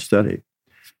randomized study.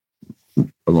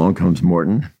 Along comes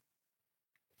Morton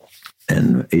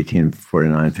in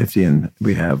 1849-50, and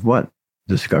we have what?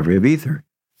 Discovery of ether.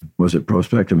 Was it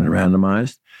prospective and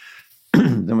randomized?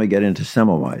 Then we get into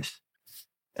Semmelweis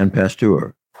and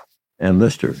Pasteur and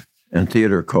Lister and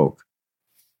Theodore Koch.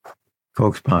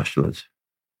 Koch's postulates.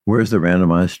 Where's the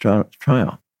randomized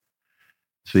trial?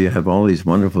 So you have all these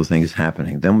wonderful things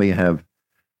happening. Then we have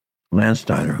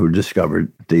Landsteiner, who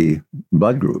discovered the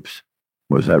blood groups.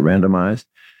 Was that randomized?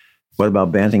 What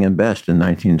about Banting and Best in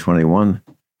 1921?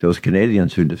 Those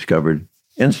Canadians who discovered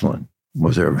insulin.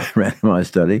 Was there a randomized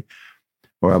study?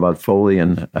 Or about Foley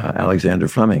and Alexander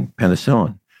Fleming,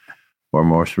 penicillin? Or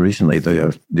more recently,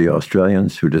 the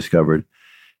Australians who discovered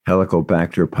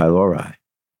Helicobacter pylori.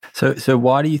 So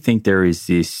why do you think there is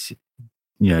this,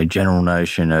 general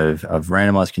notion of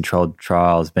randomized controlled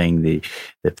trials being the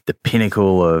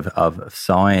pinnacle of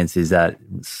science? Is that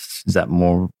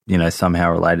more,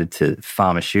 somehow related to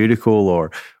pharmaceutical,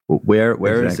 or where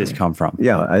Exactly. does this come from?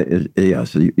 Yeah,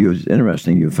 So it's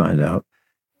interesting. You find out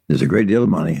there's a great deal of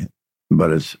money,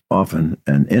 but it's often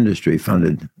an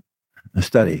industry-funded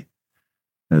study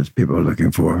as people are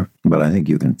looking for. But I think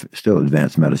you can still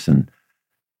advance medicine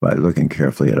by looking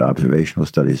carefully at observational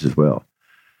studies as well.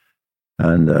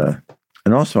 And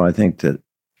also I think that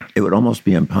it would almost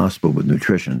be impossible with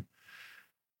nutrition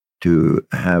to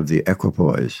have the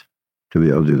equipoise to be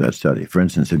able to do that study. For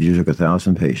instance, if you took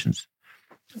 1,000 patients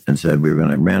and said, we were going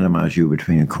to randomize you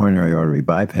between coronary artery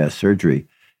bypass surgery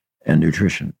and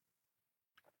nutrition.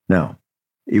 Now,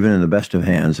 even in the best of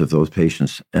hands, if those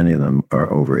patients, any of them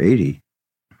are over 80,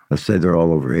 let's say they're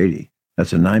all over 80,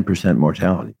 that's a 9%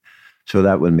 mortality. So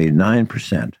that would mean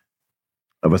 9%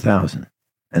 of 1,000.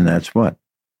 And that's what?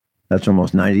 That's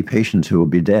almost 90 patients who will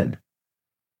be dead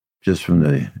just from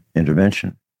the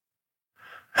intervention.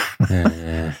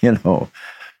 Yeah.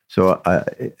 So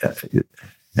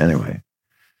anyway,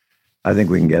 I think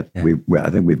we can get, I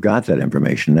think we've got that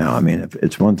information now. I mean, if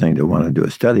it's one thing to want to do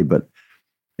a study, but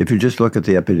if you just look at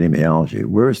the epidemiology,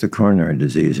 where is the coronary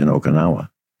disease in Okinawa?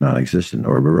 Non-existent.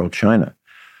 Or rural China,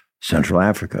 Central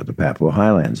Africa, the Papua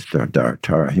Highlands,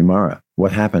 Tarahumara.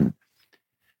 What happened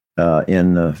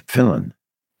in Finland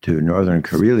to Northern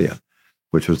Karelia,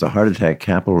 which was the heart attack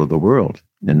capital of the world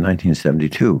in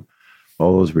 1972?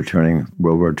 All those returning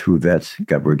World War II vets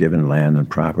were given land and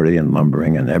property and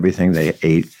lumbering, and everything they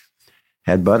ate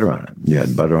had butter on it. You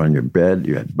had butter on your bread,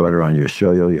 you had butter on your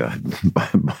cereal, you had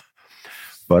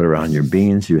butter on your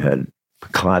beans, you had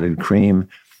clotted cream.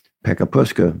 Pekka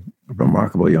Puska, a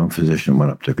remarkable young physician,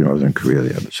 went up to Northern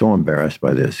Karelia, but so embarrassed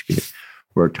by this, he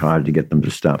worked hard to get them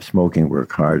to stop smoking,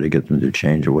 worked hard to get them to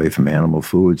change away from animal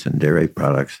foods and dairy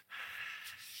products,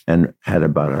 and had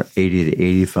about an 80 to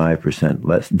 85%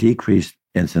 less decreased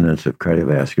incidence of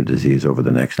cardiovascular disease over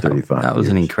the next 35 years. That was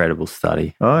an incredible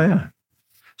study. Oh, yeah.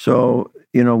 So,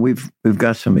 we've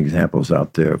got some examples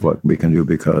out there of what we can do,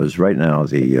 because right now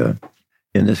in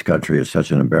this country it's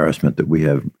such an embarrassment that we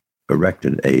have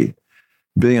erected a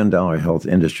billion-dollar health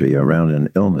industry around an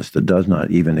illness that does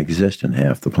not even exist in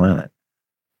half the planet.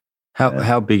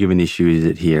 How big of an issue is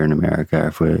it here in America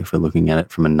if we're looking at it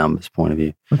from a numbers point of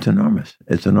view? It's enormous.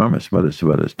 It's enormous.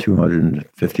 It's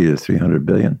 250 to 300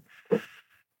 billion.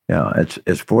 Yeah, it's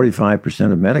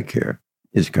 45% of Medicare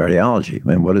is cardiology.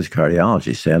 And what is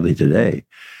cardiology? Sadly, today,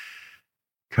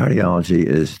 cardiology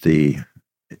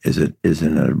is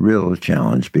in a real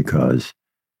challenge because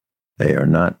they are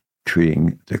not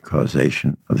treating the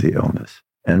causation of the illness.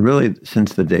 And really,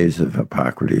 since the days of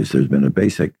Hippocrates, there's been a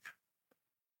basic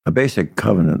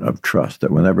covenant of trust that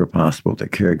whenever possible, the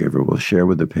caregiver will share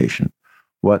with the patient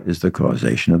what is the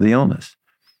causation of the illness.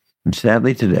 And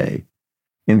sadly today,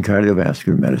 In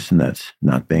cardiovascular medicine, that's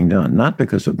not being done, not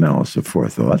because of malice of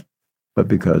forethought, but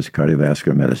because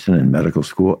cardiovascular medicine in medical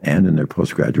school and in their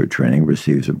postgraduate training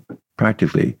receives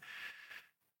practically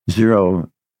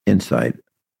zero insight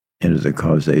into the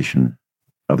causation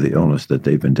of the illness that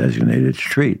they've been designated to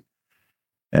treat.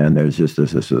 And there's just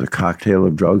this a cocktail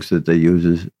of drugs that they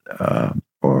use,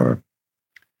 or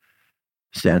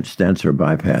stents or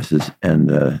bypasses,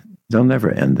 and they'll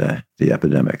never end the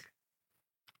epidemic.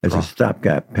 It's a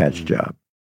stopgap patch job.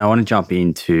 I want to jump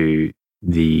into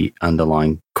the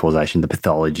underlying causation, the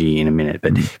pathology in a minute,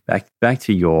 but back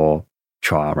to your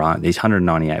trial, right? These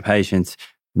 198 patients,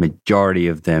 majority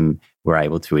of them were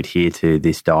able to adhere to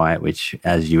this diet, which,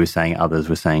 as you were saying, others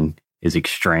were saying is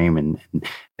extreme, and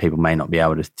people may not be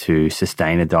able to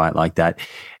sustain a diet like that.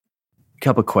 A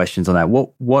couple of questions on that.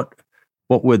 What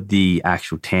were the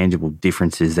actual tangible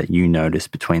differences that you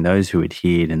noticed between those who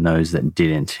adhered and those that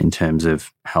didn't in terms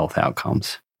of health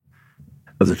outcomes?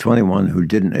 Of the 21 who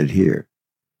didn't adhere,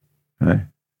 right,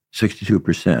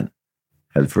 62%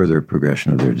 had further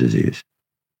progression of their disease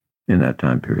in that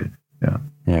time period. Yeah.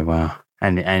 Yeah. Wow.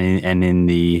 And in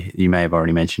the, you may have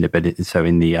already mentioned it, but so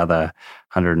in the other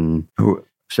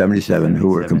 77 who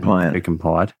were compliant, who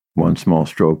complied, one small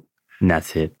stroke, and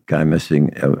that's it. Guy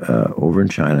missing over in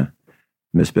China,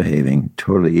 misbehaving,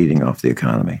 totally eating off the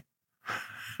economy.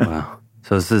 Wow.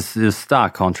 So it's this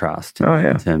stark contrast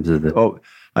in terms of the...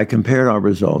 I compared our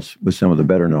results with some of the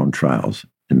better-known trials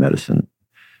in medicine,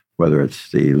 whether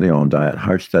it's the Lyon Diet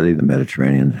Heart Study, the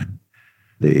Mediterranean,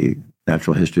 the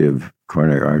Natural History of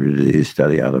Coronary Artery Disease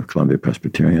study out of Columbia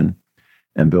Presbyterian,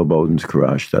 and Bill Bowden's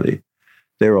Courage study.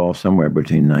 They were all somewhere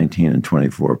between 19 and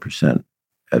 24%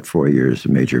 at 4 years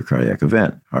of major cardiac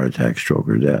event, heart attack, stroke,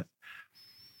 or death.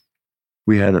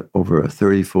 We had over a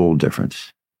 30-fold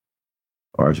difference.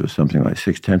 Ours was something like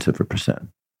 0.6%.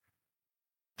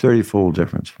 30-fold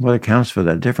difference. What accounts for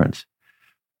that difference?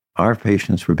 Our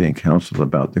patients were being counseled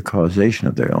about the causation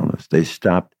of their illness. They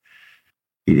stopped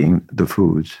eating the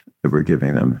foods that we're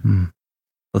giving them.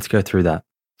 Let's go through that.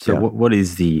 So what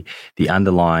is the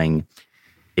underlying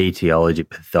etiology,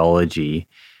 pathology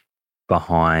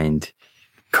behind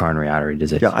coronary artery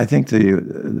disease? Yeah, I think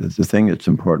the thing that's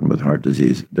important with heart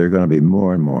disease, there are going to be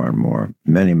more and more and more,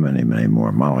 many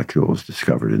more molecules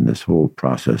discovered in this whole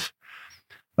process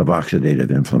of oxidative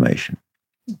inflammation.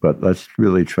 But let's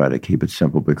really try to keep it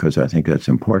simple, because I think that's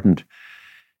important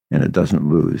and it doesn't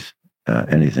lose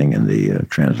anything in the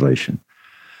translation.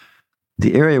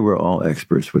 The area where all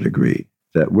experts would agree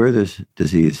that where this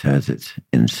disease has its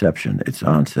inception, its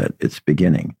onset, its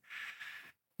beginning,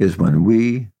 is when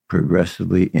we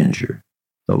progressively injure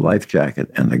the life jacket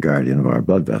and the guardian of our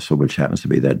blood vessel, which happens to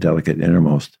be that delicate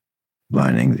innermost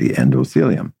lining, the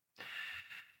endothelium.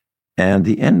 And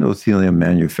the endothelium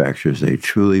manufactures a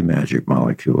truly magic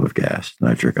molecule of gas,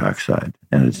 nitric oxide.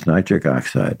 And it's nitric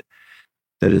oxide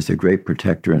that is the great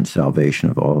protector and salvation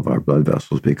of all of our blood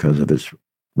vessels because of its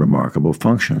remarkable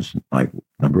functions. Like,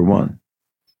 number one,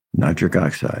 nitric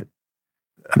oxide.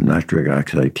 Nitric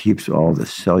oxide keeps all the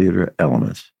cellular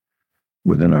elements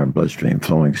within our bloodstream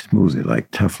flowing smoothly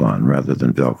like Teflon rather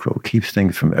than Velcro, keeps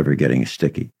things from ever getting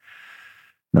sticky.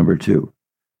 Number two,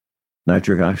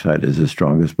 nitric oxide is the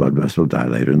strongest blood vessel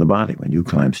dilator in the body. When you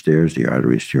climb stairs, the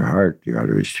arteries to your heart, the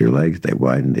arteries to your legs, they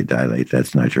widen, they dilate.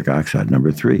 That's nitric oxide.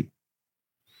 Number three,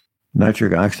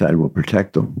 nitric oxide will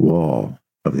protect the wall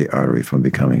of the artery from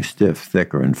becoming stiff,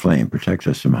 thick, or inflamed, protects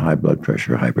us from high blood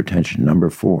pressure, hypertension. Number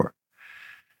four,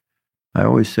 I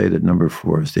always say that number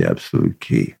four is the absolute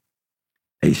key.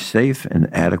 A safe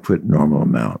and adequate normal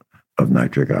amount of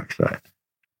nitric oxide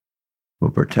will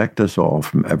protect us all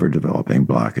from ever developing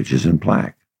blockages and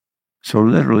plaque. So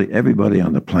literally everybody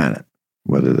on the planet,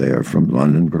 whether they are from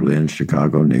London, Berlin,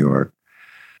 Chicago, New York,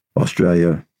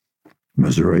 Australia,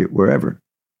 Missouri, wherever,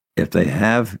 if they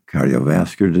have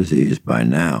cardiovascular disease by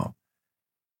now,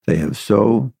 they have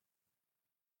so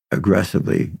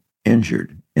aggressively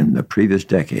injured in the previous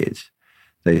decades,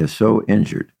 they have so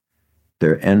injured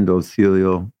their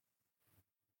endothelial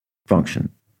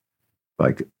function,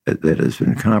 like it has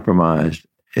been compromised,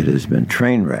 it has been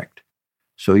train wrecked.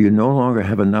 So you no longer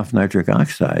have enough nitric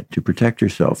oxide to protect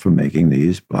yourself from making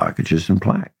these blockages and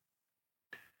plaque.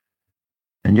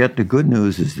 And yet the good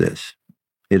news is this: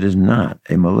 it is not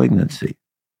a malignancy.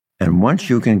 And once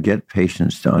you can get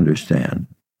patients to understand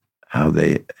how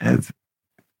they have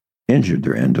injured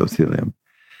their endothelium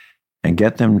and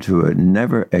get them to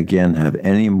never again have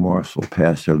any morsel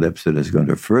past their lips that is going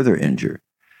to further injure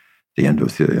the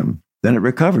endothelium, then it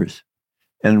recovers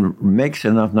and makes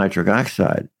enough nitric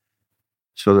oxide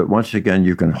so that once again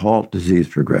you can halt disease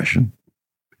progression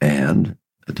and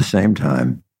at the same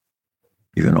time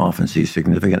you can often see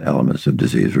significant elements of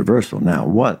disease reversal. Now,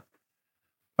 what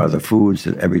are the foods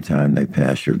that every time they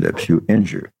pass your lips, you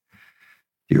injure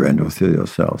your endothelial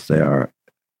cells? They are: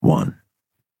 1,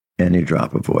 any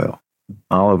drop of oil.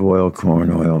 Olive oil,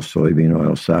 corn oil, soybean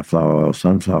oil, safflower oil,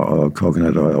 sunflower oil,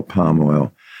 coconut oil, palm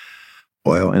oil,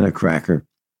 oil in a cracker,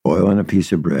 oil in a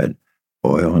piece of bread,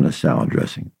 oil in a salad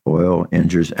dressing. Oil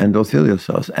injures endothelial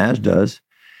cells, as does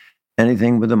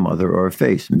anything with a mother or a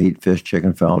face: meat, fish,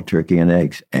 chicken, fowl, turkey, and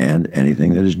eggs, and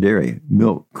anything that is dairy: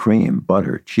 milk, cream,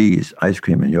 butter, cheese, ice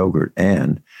cream, and yogurt,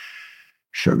 and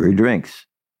sugary drinks,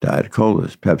 Diet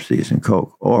Colas, Pepsis, and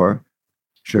Coke, or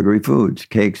sugary foods: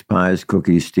 cakes, pies,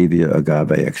 cookies, stevia,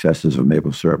 agave, excesses of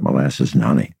maple syrup, molasses, and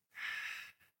honey.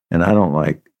 And I don't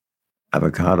like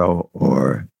avocado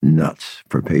or nuts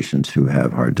for patients who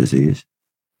have heart disease.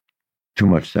 Too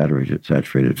much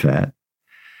saturated fat.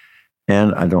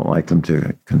 And I don't like them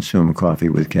to consume coffee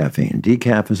with caffeine.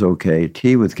 Decaf is okay.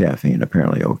 Tea with caffeine,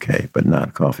 apparently okay, but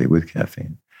not coffee with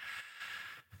caffeine.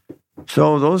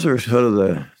 So those are sort of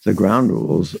the ground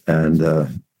rules. And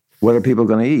what are people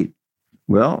going to eat?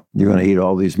 Well, you're going to eat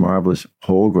all these marvelous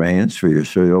whole grains for your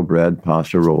cereal, bread,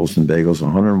 pasta, rolls, and bagels,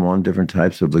 101 different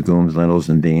types of legumes, lentils,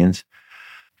 and beans.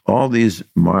 All these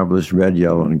marvelous red,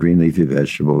 yellow, and green leafy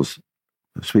vegetables,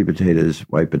 sweet potatoes,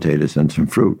 white potatoes, and some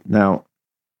fruit. Now,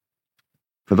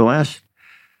 for the last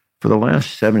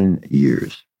 7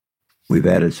 years, we've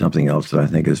added something else that I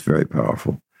think is very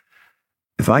powerful.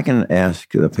 If I can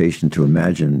ask the patient to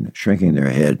imagine shrinking their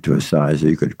head to a size that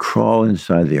you could crawl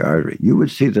inside the artery, you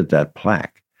would see that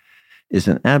plaque is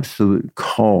an absolute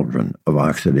cauldron of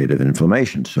oxidative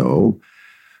inflammation. So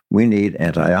we need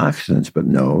antioxidants, but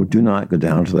no, do not go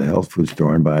down to the health food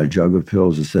store and buy a jug of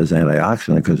pills that says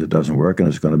antioxidant, because it doesn't work and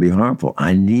it's going to be harmful.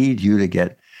 I need you to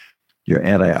get your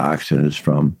antioxidants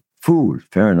from food.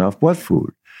 Fair enough. What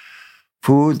food?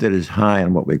 Food that is high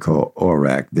in what we call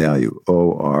ORAC value,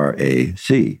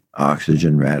 ORAC,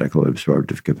 oxygen radical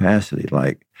absorptive capacity.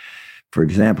 Like, for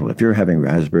example, if you're having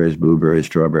raspberries, blueberries,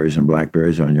 strawberries, and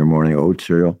blackberries on your morning oat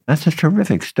cereal, that's a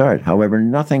terrific start. However,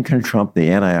 nothing can trump the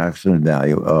antioxidant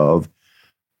value of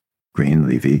green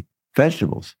leafy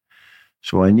vegetables.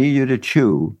 So I need you to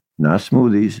chew, not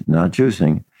smoothies, not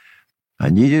juicing. I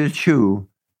need you to chew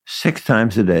 6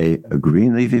 times a day a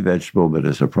green leafy vegetable that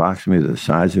is approximately the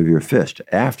size of your fist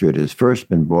after it has first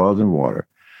been boiled in water,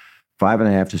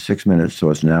 5.5 to 6 minutes,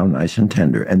 so it's now nice and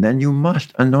tender. And then you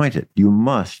must anoint it. You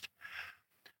must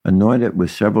anoint it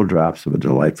with several drops of a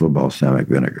delightful balsamic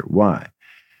vinegar. Why?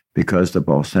 Because the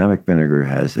balsamic vinegar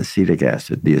has acetic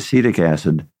acid. The acetic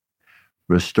acid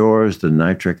restores the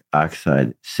nitric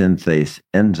oxide synthase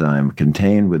enzyme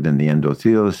contained within the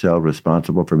endothelial cell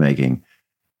responsible for making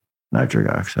nitric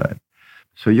oxide.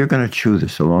 So you're going to chew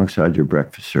this alongside your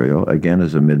breakfast cereal, again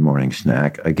as a mid-morning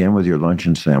snack, again with your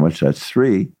luncheon sandwich. That's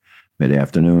 3,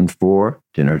 mid-afternoon, 4,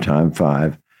 dinner time,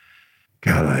 5.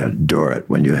 God, I adore it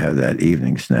when you have that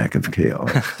evening snack of kale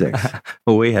at 6.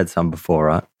 Well, we had some before,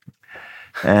 right?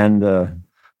 And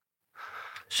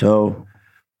so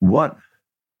what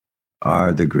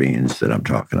are the greens that I'm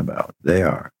talking about? They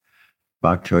are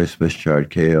bok choy, Swiss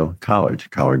chard, kale, collards,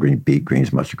 collard green, beet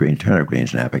greens, mustard green, turnip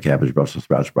greens, Napa cabbage, Brussels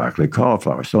sprouts, broccoli,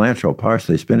 cauliflower, cilantro,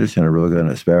 parsley, spinach, and arugula, and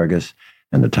asparagus.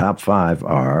 And the top 5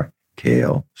 are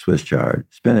kale, Swiss chard,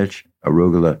 spinach,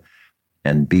 arugula,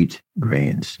 and beet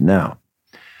greens. Now,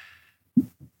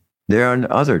 there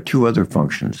are 2 other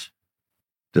functions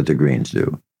that the greens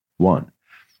do. 1,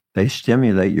 they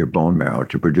stimulate your bone marrow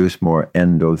to produce more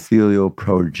endothelial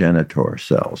progenitor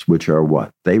cells, which are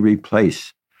what? They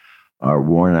replace our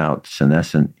worn out,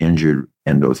 senescent, injured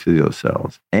endothelial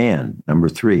cells. And number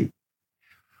 3,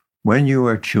 when you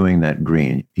are chewing that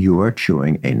green, you are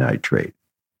chewing a nitrate.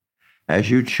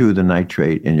 As you chew the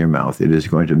nitrate in your mouth, it is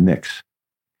going to mix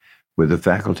with the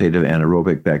facultative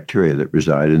anaerobic bacteria that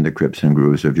reside in the crypts and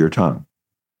grooves of your tongue.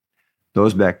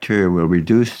 Those bacteria will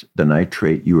reduce the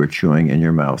nitrate you are chewing in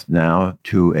your mouth now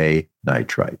to a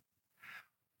nitrite.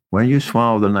 When you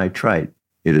swallow the nitrite,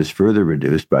 it is further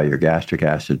reduced by your gastric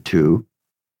acid to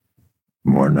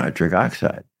more nitric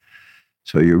oxide.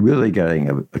 So you're really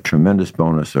getting a tremendous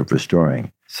bonus of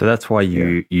restoring. So that's why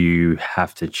you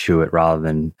have to chew it rather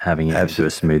than having it into a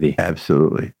smoothie.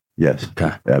 Absolutely. Yes.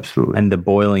 Okay. Absolutely. And the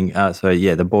boiling,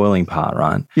 the boiling part,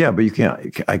 right? Yeah, but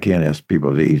I can't ask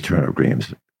people to eat turnip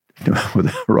greens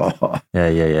with raw.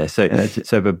 Yeah.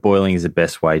 So but boiling is the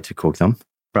best way to cook them?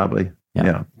 Probably.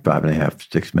 Yeah.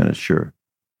 5.5, 6 minutes, sure.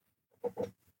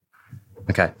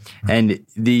 Okay. And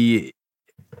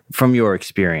from your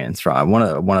experience, right, one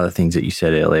of the things that you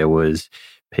said earlier was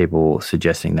people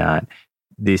suggesting that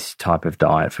this type of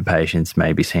diet for patients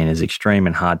may be seen as extreme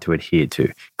and hard to adhere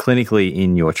to. Clinically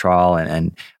in your trial,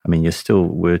 and I mean,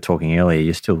 we were talking earlier,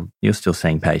 you're still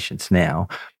seeing patients now.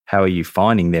 How are you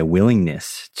finding their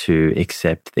willingness to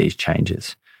accept these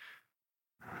changes?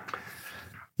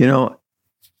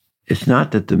 It's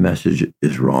not that the message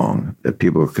is wrong, that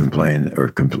people complain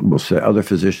or will say, other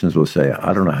physicians will say,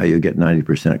 I don't know how you get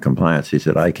 90% compliance. He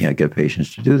said, I can't get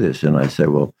patients to do this. And I say,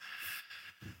 well,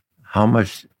 how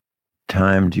much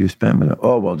time do you spend with them?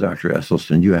 Oh, well, Dr.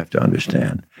 Esselstyn, you have to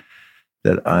understand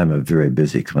that I'm a very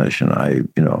busy clinician.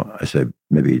 I said,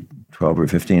 maybe 12 or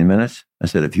 15 minutes. I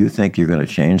said, if you think you're going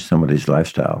to change somebody's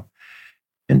lifestyle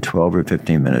in 12 or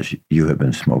 15 minutes, you have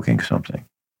been smoking something.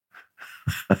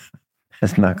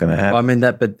 That's not going to happen. Well, I mean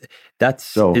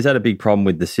is that a big problem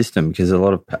with the system? Because a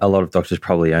lot of doctors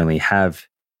probably only have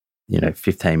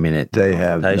 15-minute. They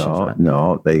have they'll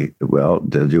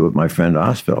do what my friend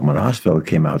Osfeld. When Osfeld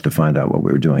came out to find out what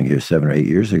we were doing here 7 or 8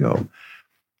 years ago,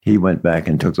 he went back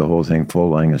and took the whole thing full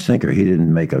line and sinker. He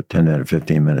didn't make a 10-minute,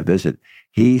 15-minute visit.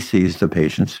 He sees the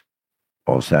patients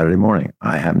all Saturday morning.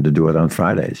 I happen to do it on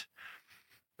Fridays,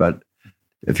 but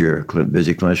if you're a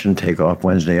busy clinician, take off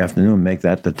Wednesday afternoon, make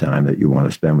that the time that you want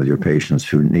to spend with your patients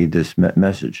who need this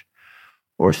message,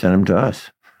 or send them to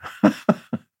us.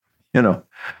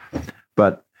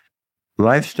 But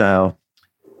lifestyle,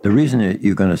 the reason that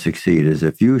you're going to succeed is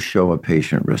if you show a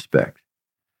patient respect.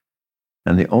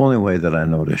 And the only way that I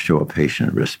know to show a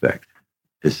patient respect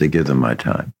is to give them my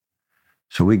time.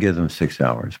 So we give them 6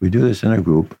 hours. We do this in a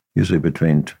group, usually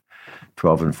between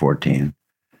 12 and 14.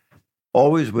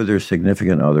 Always with their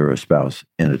significant other or spouse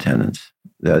in attendance.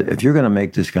 That if you're going to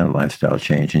make this kind of lifestyle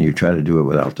change and you try to do it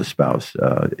without the spouse,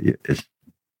 it's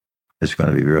going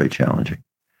to be really challenging.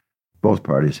 Both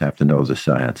parties have to know the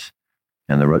science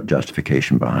and the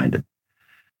justification behind it.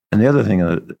 And the other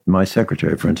thing, my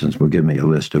secretary, for instance, will give me a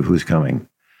list of who's coming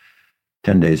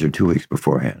 10 days or 2 weeks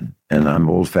beforehand. And I'm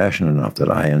old-fashioned enough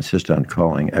that I insist on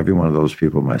calling every one of those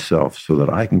people myself so that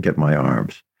I can get my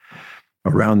arms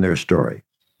around their story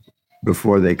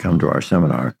before they come to our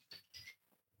seminar.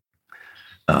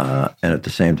 And at the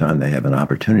same time, they have an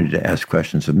opportunity to ask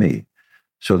questions of me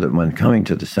so that when coming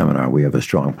to the seminar, we have a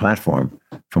strong platform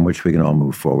from which we can all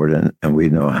move forward. And we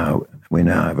know how we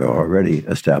now have already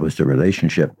established a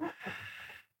relationship.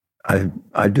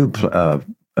 I do have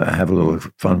a little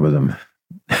fun with them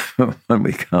when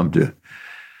we come to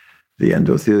the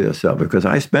endothelial cell, because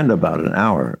I spend about an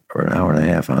hour or an hour and a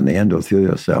half on the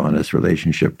endothelial cell and its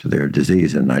relationship to their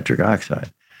disease and nitric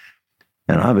oxide.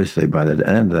 And obviously, by the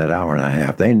end of that hour and a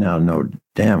half, they now know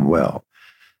damn well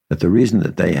that the reason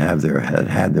that they had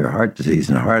their heart disease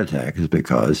and a heart attack is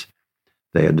because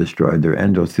they had destroyed their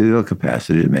endothelial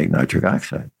capacity to make nitric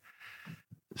oxide.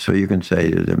 So you can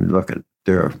say to them, look,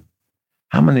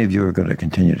 how many of you are going to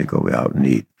continue to go out and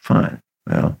eat? Fine.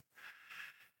 Well,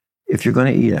 if you're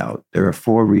going to eat out, there are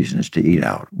 4 reasons to eat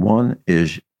out. 1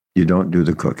 is you don't do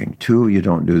the cooking. 2, you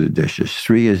don't do the dishes.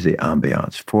 3 is the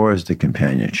ambiance. 4 is the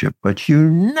companionship. But you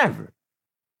never,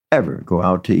 ever go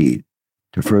out to eat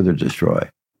to further destroy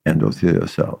endothelial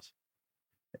cells.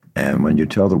 And when you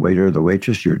tell the waiter or the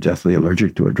waitress you're deathly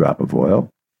allergic to a drop of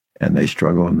oil and they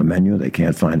struggle on the menu, they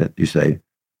can't find it, you say,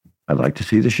 I'd like to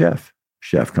see the chef.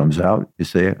 Chef comes out, you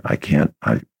say, I can't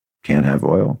have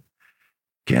oil,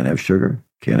 can't have sugar,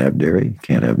 can't have dairy,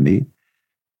 can't have meat.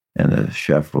 And the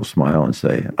chef will smile and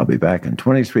say, I'll be back in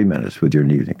 23 minutes with your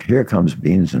evening. Here comes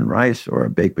beans and rice or a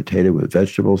baked potato with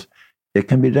vegetables. It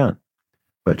can be done.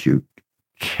 But you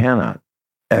cannot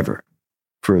ever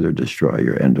further destroy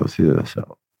your endothelial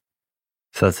cell.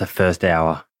 So that's the first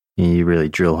hour. You really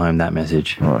drill home that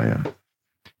message. Oh, yeah.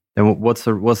 And what's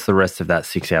the rest of that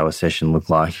 6-hour session look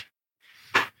like?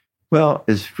 Well,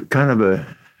 it's kind of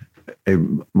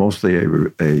mostly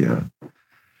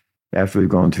after we've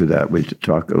gone through that, we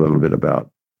talk a little bit about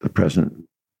the present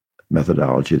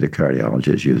methodology the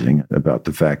cardiology is using, about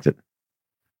the fact that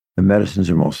the medicines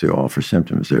are mostly all for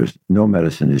symptoms. There's no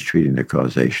medicine is treating the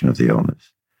causation of the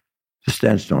illness. The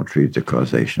stents don't treat the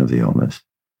causation of the illness.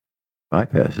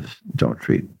 Bypasses don't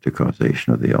treat the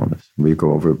causation of the illness. We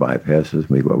go over bypasses,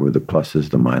 we go over the pluses,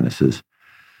 the minuses,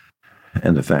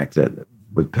 and the fact that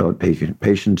with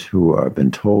patients who have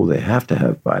been told they have to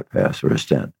have bypass or a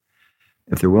stent,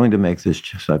 if they're willing to make this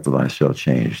type of lifestyle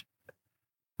change,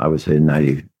 I would say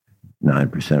 99%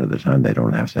 of the time they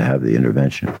don't have to have the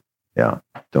intervention. Yeah,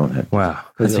 don't have. Wow,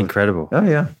 that's incredible. Oh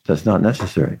yeah, that's not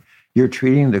necessary. You're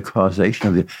treating the causation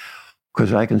of the.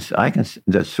 Because I can.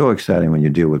 That's so exciting when you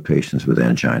deal with patients with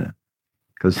angina,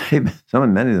 because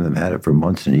many of them had it for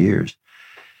months and years,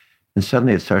 and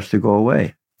suddenly it starts to go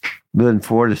away. within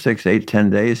 4 to 6, 8, 10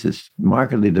 days, it's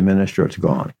markedly diminished or it's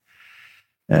gone.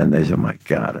 And they said, "My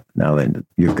God, now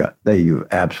you've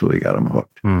absolutely got them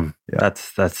hooked." Yeah.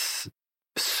 That's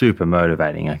super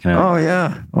motivating. Oh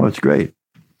yeah, it's great.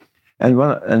 And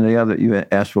the other, you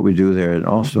asked what we do there, and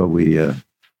also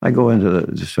I go into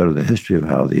the sort of the history of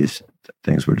how these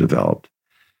things were developed,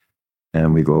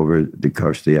 and we go over, of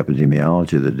course, the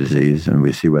epidemiology of the disease, and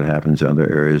we see what happens in other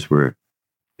areas where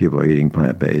people are eating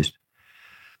plant-based.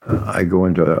 I go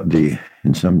into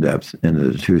in some depth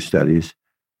into the 2 studies.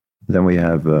 Then we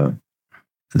have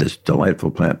this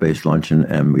delightful plant-based luncheon,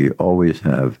 and we always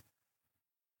have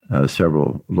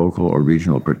several local or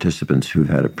regional participants who've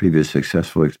had a previous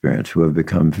successful experience who have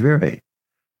become very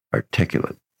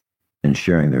articulate in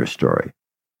sharing their story.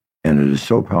 And it is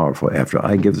so powerful. After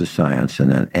I give the science,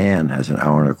 and then Anne has an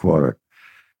hour and a quarter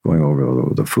going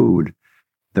over the food,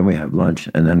 then we have lunch,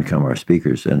 and then come our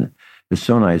speakers. And it's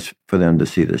so nice for them to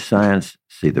see the science,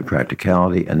 see the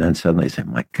practicality, and then suddenly say,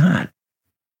 "My God,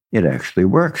 it actually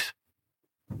works."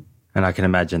 And I can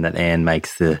imagine that Anne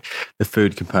makes the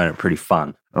food component pretty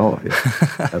fun. Oh,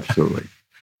 yeah, absolutely.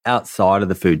 Outside of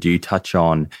the food, do you touch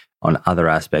on other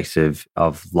aspects of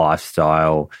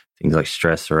lifestyle, things like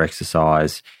stress or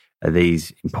exercise? Are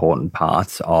these important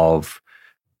parts of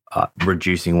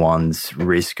reducing one's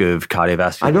risk of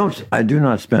cardiovascular? I do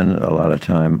not spend a lot of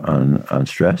time on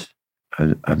stress.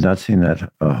 I've not seen that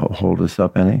hold us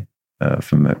up any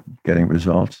from getting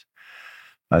results.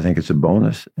 I think it's a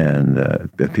bonus, and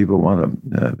if people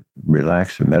want to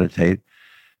relax or meditate,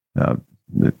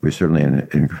 we certainly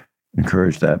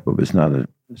encourage that, but it's not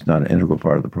an integral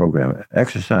part of the program.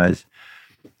 Exercise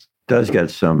does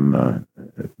get some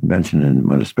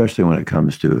mention, especially when it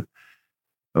comes to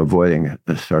avoiding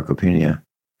sarcopenia,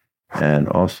 and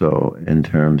also in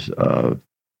terms of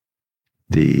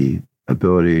the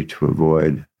ability to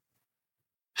avoid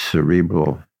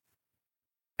cerebral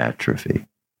atrophy.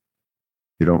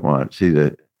 You don't want,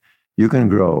 you can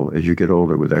grow, as you get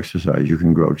older with exercise, you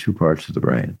can grow 2 parts of the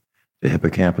brain: the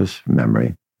hippocampus,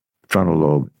 memory, frontal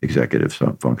lobe, executive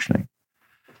functioning.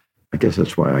 I guess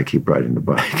that's why I keep riding the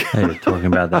bike. Hey, you were talking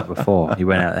about that before. You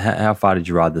went out, how far did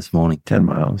you ride this morning? 10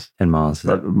 miles. 10 miles.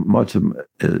 But much of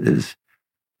it is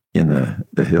in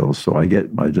the hills, so I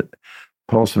get my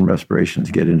pulse and respirations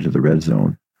get into the red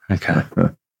zone. Okay.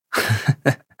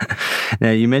 Now,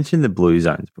 you mentioned the blue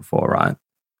zones before, right?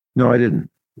 No, I didn't.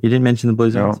 You didn't mention the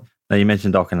blue zones? No. No, you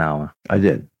mentioned Okinawa. I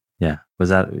did. Yeah.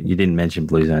 You didn't mention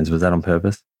blue zones. Was that on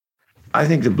purpose? I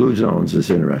think the blue zones is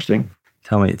interesting.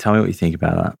 Tell me what you think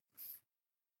about that.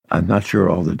 I'm not sure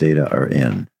all the data are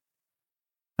in.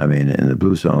 I mean, in the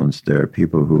blue zones, there are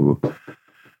people who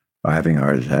are having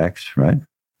heart attacks, right?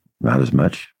 Not as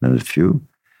much, not as few.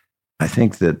 I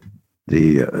think that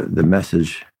the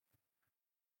message,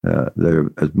 there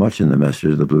as much in the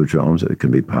message of the blue zones that it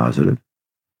can be positive,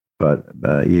 but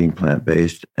eating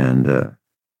plant-based and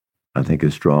I think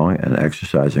is strong, and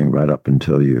exercising right up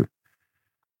until your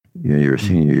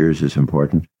senior years is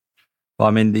important. Well,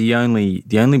 I mean, the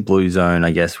only blue zone,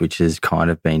 I guess, which has kind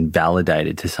of been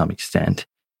validated to some extent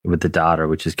with the data,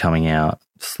 which is coming out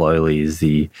slowly, is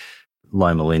the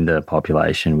Loma Linda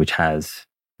population, which has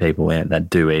people in it that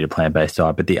do eat a plant-based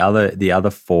diet. But the other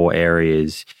 4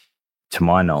 areas, to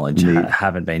my knowledge,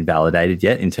 haven't been validated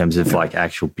yet in terms of like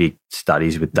actual big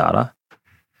studies with data.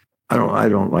 I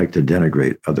don't like to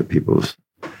denigrate other people's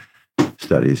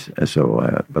studies,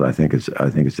 so but I think it's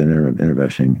an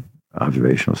interesting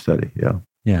observational study.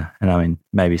 Yeah, and I mean,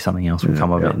 maybe something else will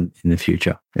come of it in the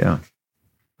future. Yeah.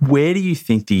 Where do you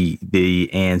think the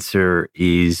answer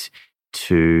is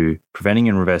to preventing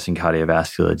and reversing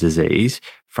cardiovascular disease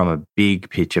from a big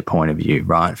picture point of view,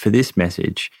 right? For this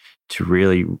message to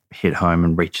really hit home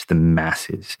and reach the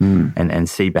masses and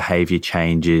see behavior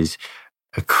changes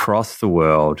across the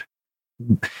world,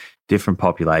 different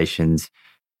populations,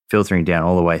 filtering down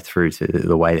all the way through to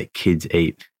the way that kids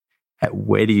eat.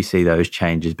 Where do you see those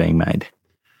changes being made?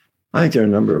 I think there are a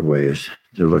number of ways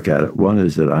to look at it. One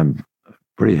is that I'm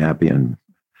pretty happy and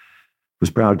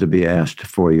was proud to be asked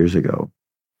 4 years ago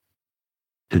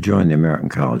to join the American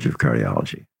College of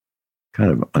Cardiology.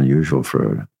 Kind of unusual for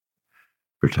a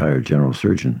retired general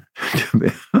surgeon to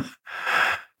be.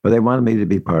 But they wanted me to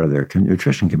be part of their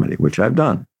nutrition committee, which I've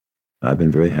done. I've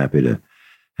been very happy to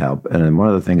help. And then one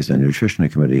of the things the nutrition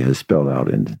committee has spelled out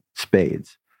in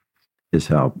spades is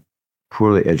how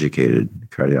poorly educated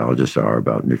cardiologists are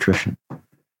about nutrition.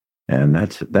 And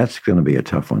that's going to be a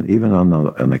tough one. Even on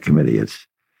the committee, it's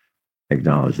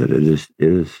acknowledged that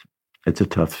it's a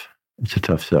tough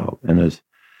sell. And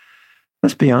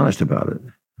let's be honest about it.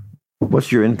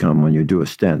 What's your income when you do a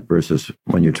stent versus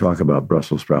when you talk about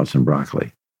Brussels sprouts and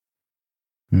broccoli?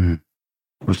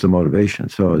 What's the motivation?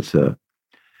 So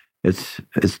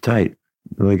it's tight.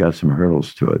 Really got some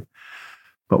hurdles to it.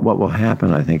 But what will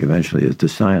happen, I think, eventually is the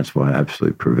science will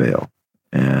absolutely prevail.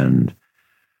 And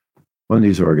when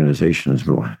these organizations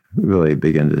will really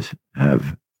begin to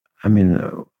have,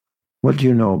 what do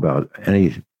you know about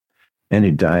any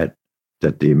diet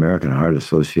that the American Heart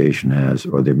Association has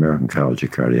or the American College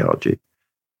of Cardiology?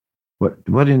 What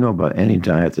do you know about any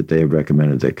diet that they have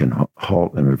recommended that can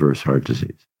halt and reverse heart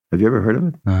disease? Have you ever heard of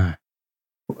it? No.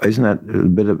 Isn't that a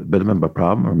bit of a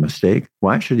problem or a mistake?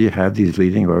 Why should you have these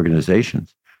leading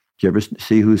organizations? Do you ever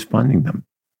see who's funding them?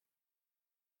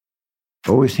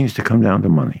 Always seems to come down to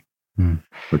money.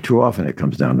 But too often it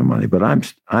comes down to money. But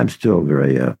I'm still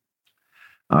very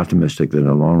optimistic that in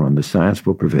the long run the science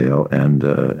will prevail,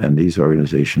 and these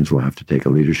organizations will have to take a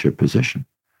leadership position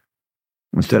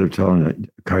instead of telling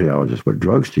a cardiologist what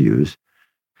drugs to use.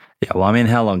 Yeah, well,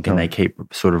 how long can they keep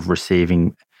sort of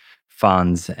receiving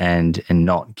funds and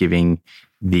not giving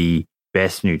the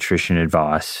best nutrition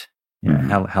advice? You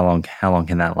know, how long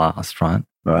can that last, right?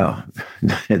 Well,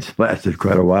 it's lasted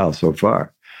quite a while so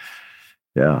far.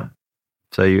 Yeah.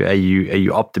 So are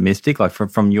you optimistic? Like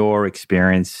from your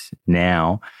experience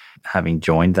now, having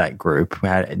joined that group,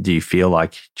 do you feel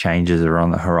like changes are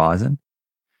on the horizon?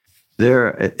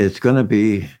 It's going to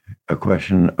be a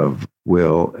question of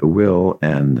will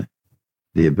and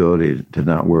the ability to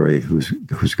not worry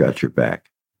who's got your back.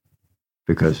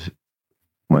 Because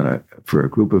for a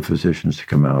group of physicians to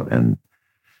come out and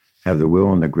have the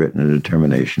will and the grit and the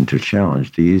determination to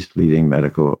challenge these leading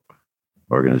medical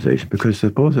organizations, because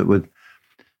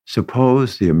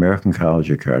suppose the American College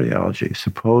of Cardiology,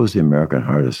 suppose the American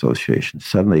Heart Association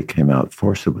suddenly came out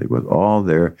forcibly with all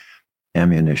their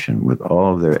ammunition, with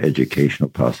all of their educational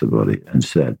possibility, and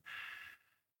said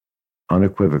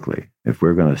unequivocally, if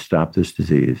we're going to stop this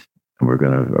disease and we're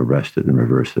going to arrest it and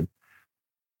reverse it,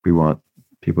 we want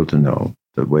people to know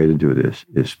the way to do this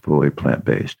is fully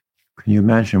plant-based. Can you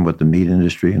imagine what the meat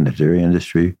industry and the dairy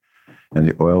industry and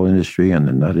the oil industry and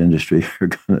the nut industry are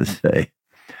going to say?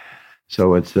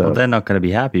 So it's well, they're not going to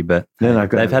be happy, but they've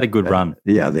had a good run.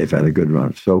 Yeah, they've had a good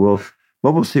run. So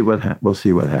we'll see what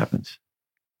happens.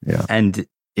 Yeah, and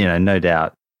no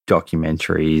doubt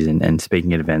documentaries and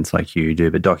speaking at events like you do,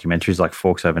 but documentaries like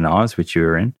Forks Over Knives, which you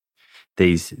were in,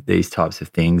 these types of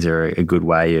things are a good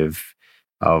way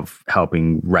of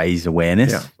helping raise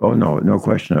awareness. Yeah. Oh no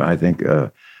question. I think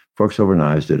Forks Over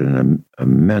Knives did an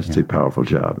immensely powerful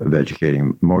job of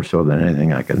educating, more so than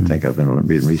anything I can think of in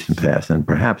recent past, and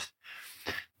perhaps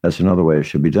that's another way it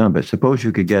should be done. But suppose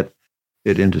you could get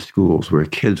it into schools where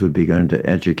kids would begin to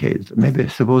educate. Maybe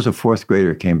suppose a fourth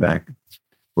grader came back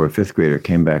or a fifth grader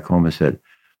came back home and said,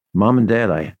 "Mom and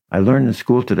Dad, I learned in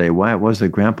school today why it was that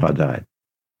Grandpa died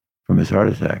from his heart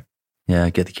attack." Yeah,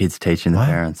 get the kids teaching the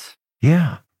parents.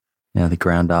 Yeah. Yeah, the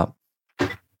ground up.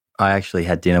 I actually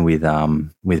had dinner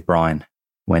with Brian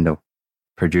Wendell,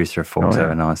 producer of Forks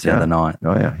Over Knives, the other night.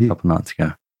 Oh yeah, a couple nights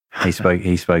ago. He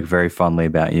spoke very fondly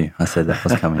about you. I said that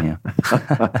was coming here.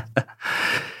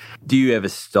 Do you ever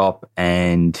stop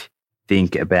and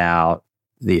think about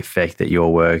the effect that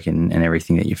your work and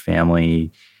everything that your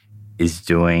family is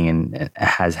doing and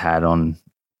has had on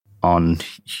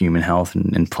human health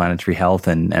and planetary health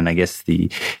and I guess the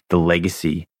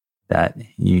legacy that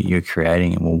you're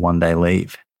creating and will one day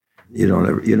leave? You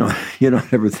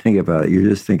don't ever think about it. You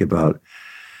just think about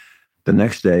the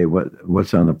next day,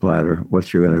 what's on the platter,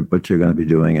 what you're going to be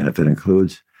doing, and if it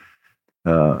includes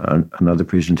another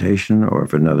presentation or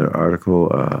if another article,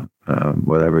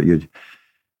 whatever,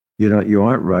 you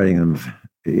aren't writing them,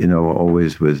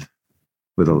 always with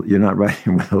you're not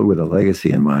writing with a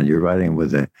legacy in mind. You're writing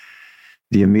with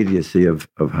the immediacy of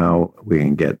how we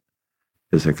can get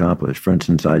this accomplished. For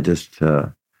instance, I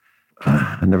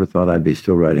never thought I'd be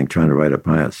still trying to write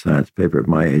a science paper at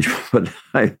my age, but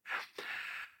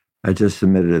I just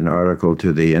submitted an article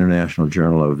to the International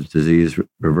Journal of Disease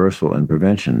Reversal and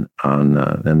Prevention and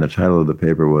the title of the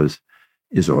paper was,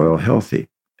 "Is Oil Healthy?"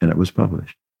 And it was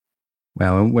published.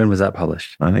 Wow. When was that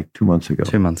published? I think 2 months ago.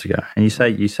 2 months ago. And you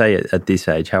say at this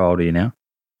age, how old are you now?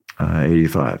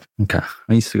 85. Okay.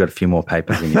 Well, you still got a few more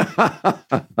papers in you.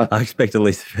 I expect at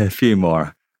least a few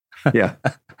more. Yeah.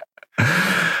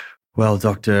 Well,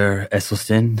 Dr.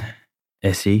 Esselstyn,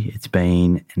 Essie, it's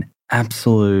been an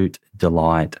absolute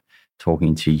delight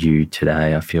talking to you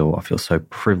today. I feel so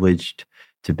privileged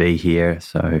to be here.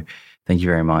 So thank you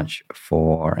very much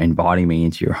for inviting me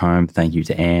into your home. Thank you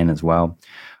to Anne as well.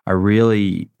 I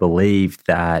really believe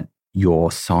that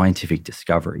your scientific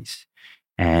discoveries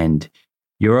and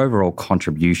your overall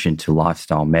contribution to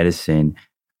lifestyle medicine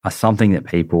are something that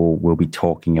people will be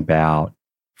talking about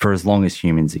for as long as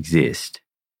humans exist.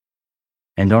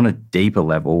 And on a deeper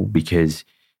level, because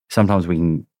sometimes we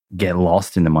can get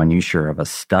lost in the minutiae of a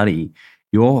study,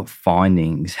 your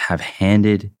findings have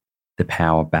handed the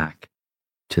power back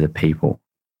to the people.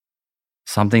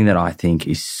 Something that I think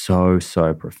is so,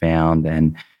 so profound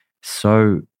and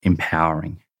so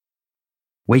empowering.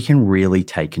 We can really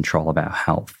take control of our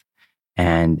health,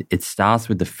 and it starts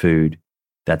with the food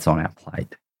that's on our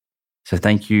plate. So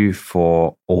thank you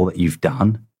for all that you've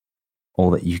done, all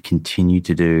that you continue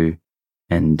to do,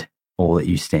 and all that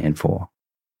you stand for.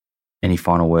 Any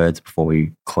final words before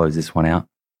we close this one out?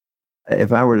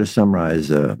 If I were to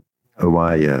summarize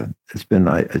why it's been,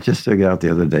 I just took it out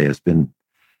the other day, it's been,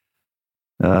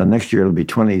 next year it'll be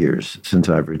 20 years since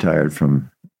I've retired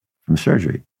from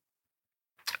surgery.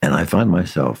 And I find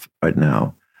myself right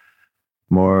now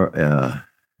more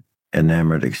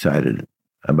enamored, excited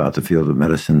about the field of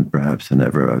medicine perhaps than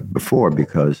ever before,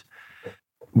 because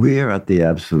we are at the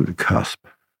absolute cusp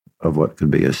of what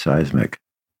could be a seismic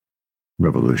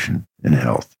revolution in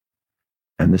health.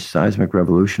 And this seismic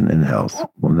revolution in health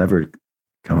will never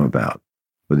come about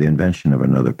with the invention of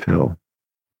another pill,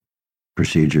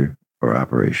 procedure, or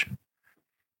operation.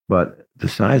 But the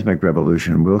seismic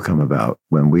revolution will come about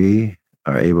when we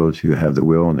are able to have the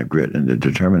will and the grit and the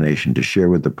determination to share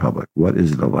with the public what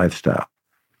is the lifestyle,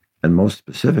 and most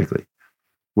specifically,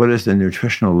 what is the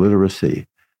nutritional literacy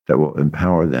that will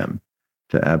empower them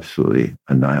to absolutely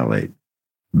annihilate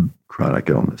chronic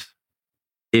illness.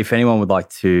 If anyone would like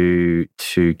to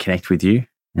connect with you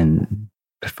and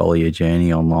follow your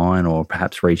journey online, or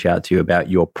perhaps reach out to you about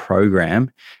your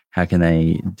program, how can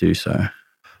they do so?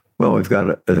 Well, we've got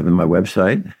my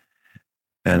website,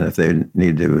 and if they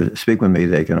need to speak with me,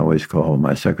 they can always call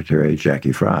my secretary,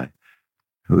 Jackie Fry,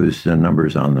 whose number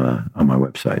is on my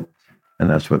website, and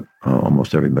that's what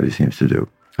almost everybody seems to do.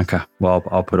 Okay. Well,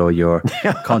 I'll put all your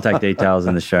contact details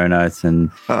in the show notes and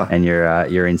your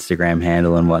Instagram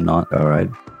handle and whatnot. All right.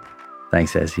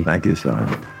 Thanks, Essie. Thank you,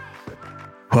 Simon.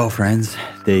 Well, friends,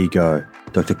 there you go.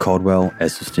 Dr. Caldwell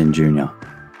Esselstyn Jr.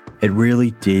 It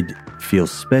really did feel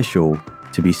special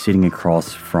to be sitting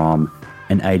across from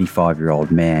an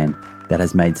 85-year-old man that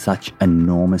has made such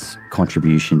enormous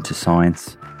contribution to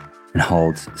science and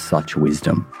holds such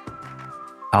wisdom.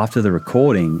 After the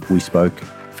recording, we spoke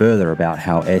further about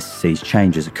how S sees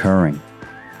changes occurring.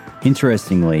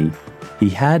 Interestingly, he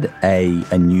had a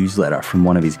newsletter from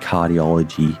one of his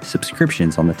cardiology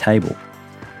subscriptions on the table.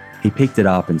 He picked it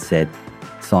up and said,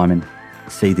 "Simon,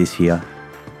 see this here?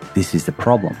 This is the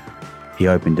problem." He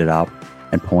opened it up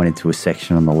and pointed to a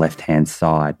section on the left-hand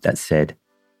side that said,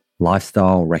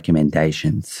 "Lifestyle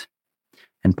recommendations,"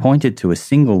 and pointed to a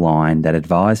single line that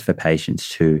advised for patients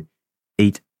to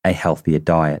eat a healthier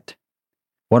diet.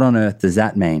 What on earth does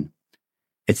that mean?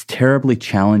 It's terribly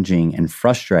challenging and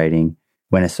frustrating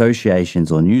when associations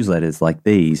or newsletters like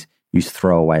these use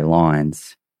throwaway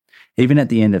lines. Even at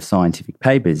the end of scientific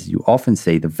papers, you often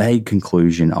see the vague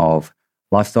conclusion of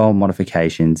lifestyle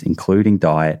modifications, including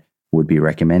diet, would be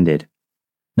recommended.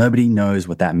 Nobody knows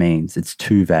what that means. It's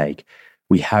too vague.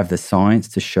 We have the science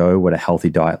to show what a healthy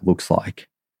diet looks like.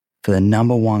 For the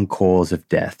number one cause of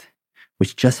death,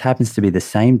 which just happens to be the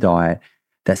same diet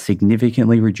that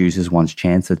significantly reduces one's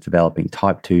chance of developing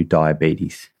type 2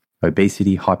 diabetes,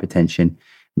 obesity, hypertension,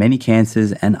 many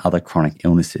cancers, and other chronic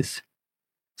illnesses.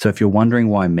 So if you're wondering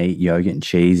why meat, yogurt, and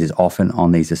cheese is often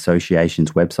on these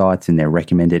associations' websites in their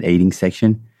recommended eating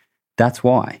section, that's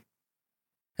why.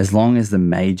 As long as the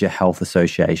major health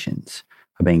associations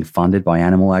are being funded by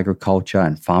animal agriculture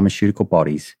and pharmaceutical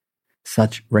bodies,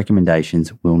 such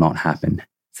recommendations will not happen.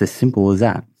 It's as simple as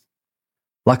that.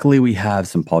 Luckily, we have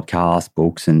some podcasts,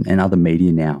 books, and other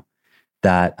media now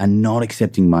that are not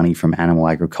accepting money from animal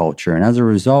agriculture. And as a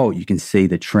result, you can see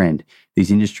the trend. These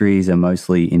industries are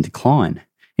mostly in decline.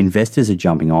 Investors are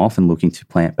jumping off and looking to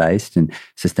plant-based and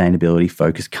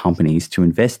sustainability-focused companies to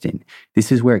invest in.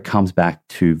 This is where it comes back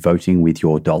to voting with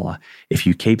your dollar. If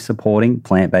you keep supporting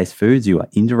plant-based foods, you are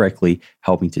indirectly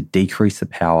helping to decrease the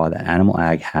power that animal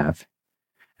ag have.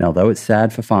 And although it's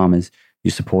sad for farmers,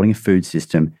 you're supporting a food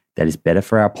system that is better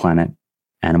for our planet,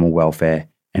 animal welfare,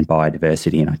 and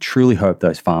biodiversity. And I truly hope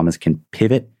those farmers can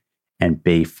pivot and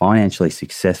be financially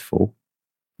successful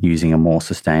using a more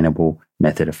sustainable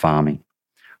method of farming.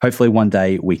 Hopefully one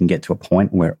day we can get to a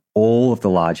point where all of the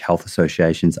large health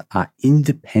associations are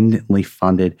independently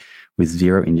funded with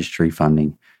zero industry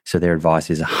funding, so their advice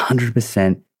is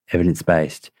 100%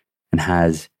 evidence-based and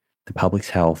has the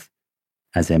public's health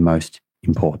as their most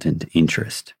important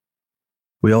interest.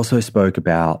 We also spoke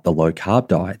about the low-carb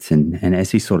diets, and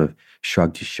Essie sort of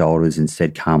shrugged his shoulders and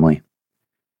said calmly,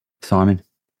 "Simon,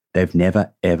 they've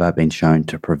never ever been shown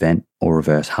to prevent or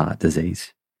reverse heart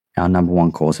disease, our number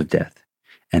one cause of death.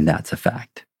 And that's a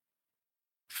fact.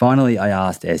 Finally, I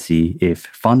asked Essie if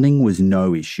funding was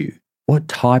no issue, what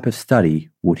type of study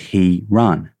would he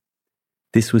run?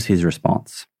 This was his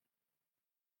response.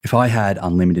 If I had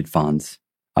unlimited funds,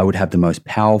 I would have the most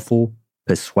powerful,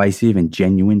 persuasive, and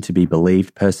genuine to be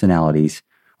believed personalities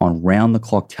on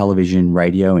round-the-clock television,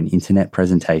 radio, and internet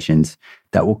presentations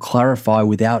that will clarify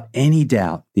without any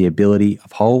doubt the ability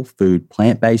of whole food,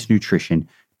 plant-based nutrition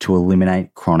to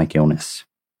eliminate chronic illness.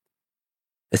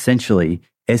 Essentially,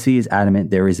 Essie is adamant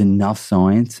there is enough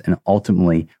science and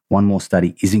ultimately one more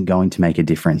study isn't going to make a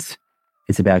difference.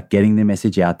 It's about getting the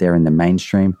message out there in the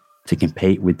mainstream to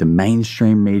compete with the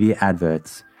mainstream media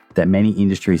adverts that many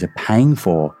industries are paying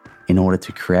for in order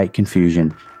to create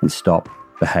confusion and stop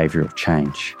behavioural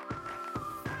change.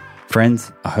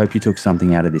 Friends, I hope you took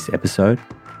something out of this episode.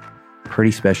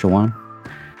 Pretty special one.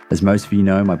 As most of you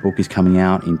know, my book is coming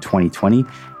out in 2020,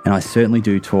 and I certainly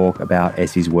do talk about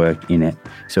Essie's work in it,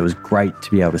 so it was great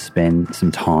to be able to spend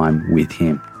some time with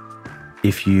him.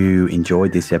 If you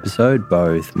enjoyed this episode,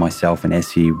 both myself and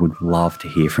Essie would love to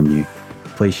hear from you.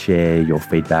 Please share your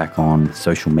feedback on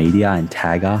social media and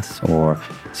tag us or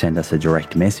send us a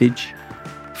direct message.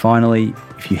 Finally,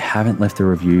 if you haven't left a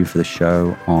review for the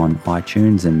show on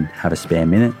iTunes and have a spare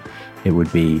minute, it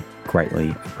would be greatly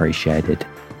appreciated.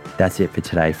 That's it for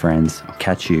today, friends. I'll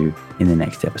catch you in the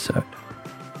next episode.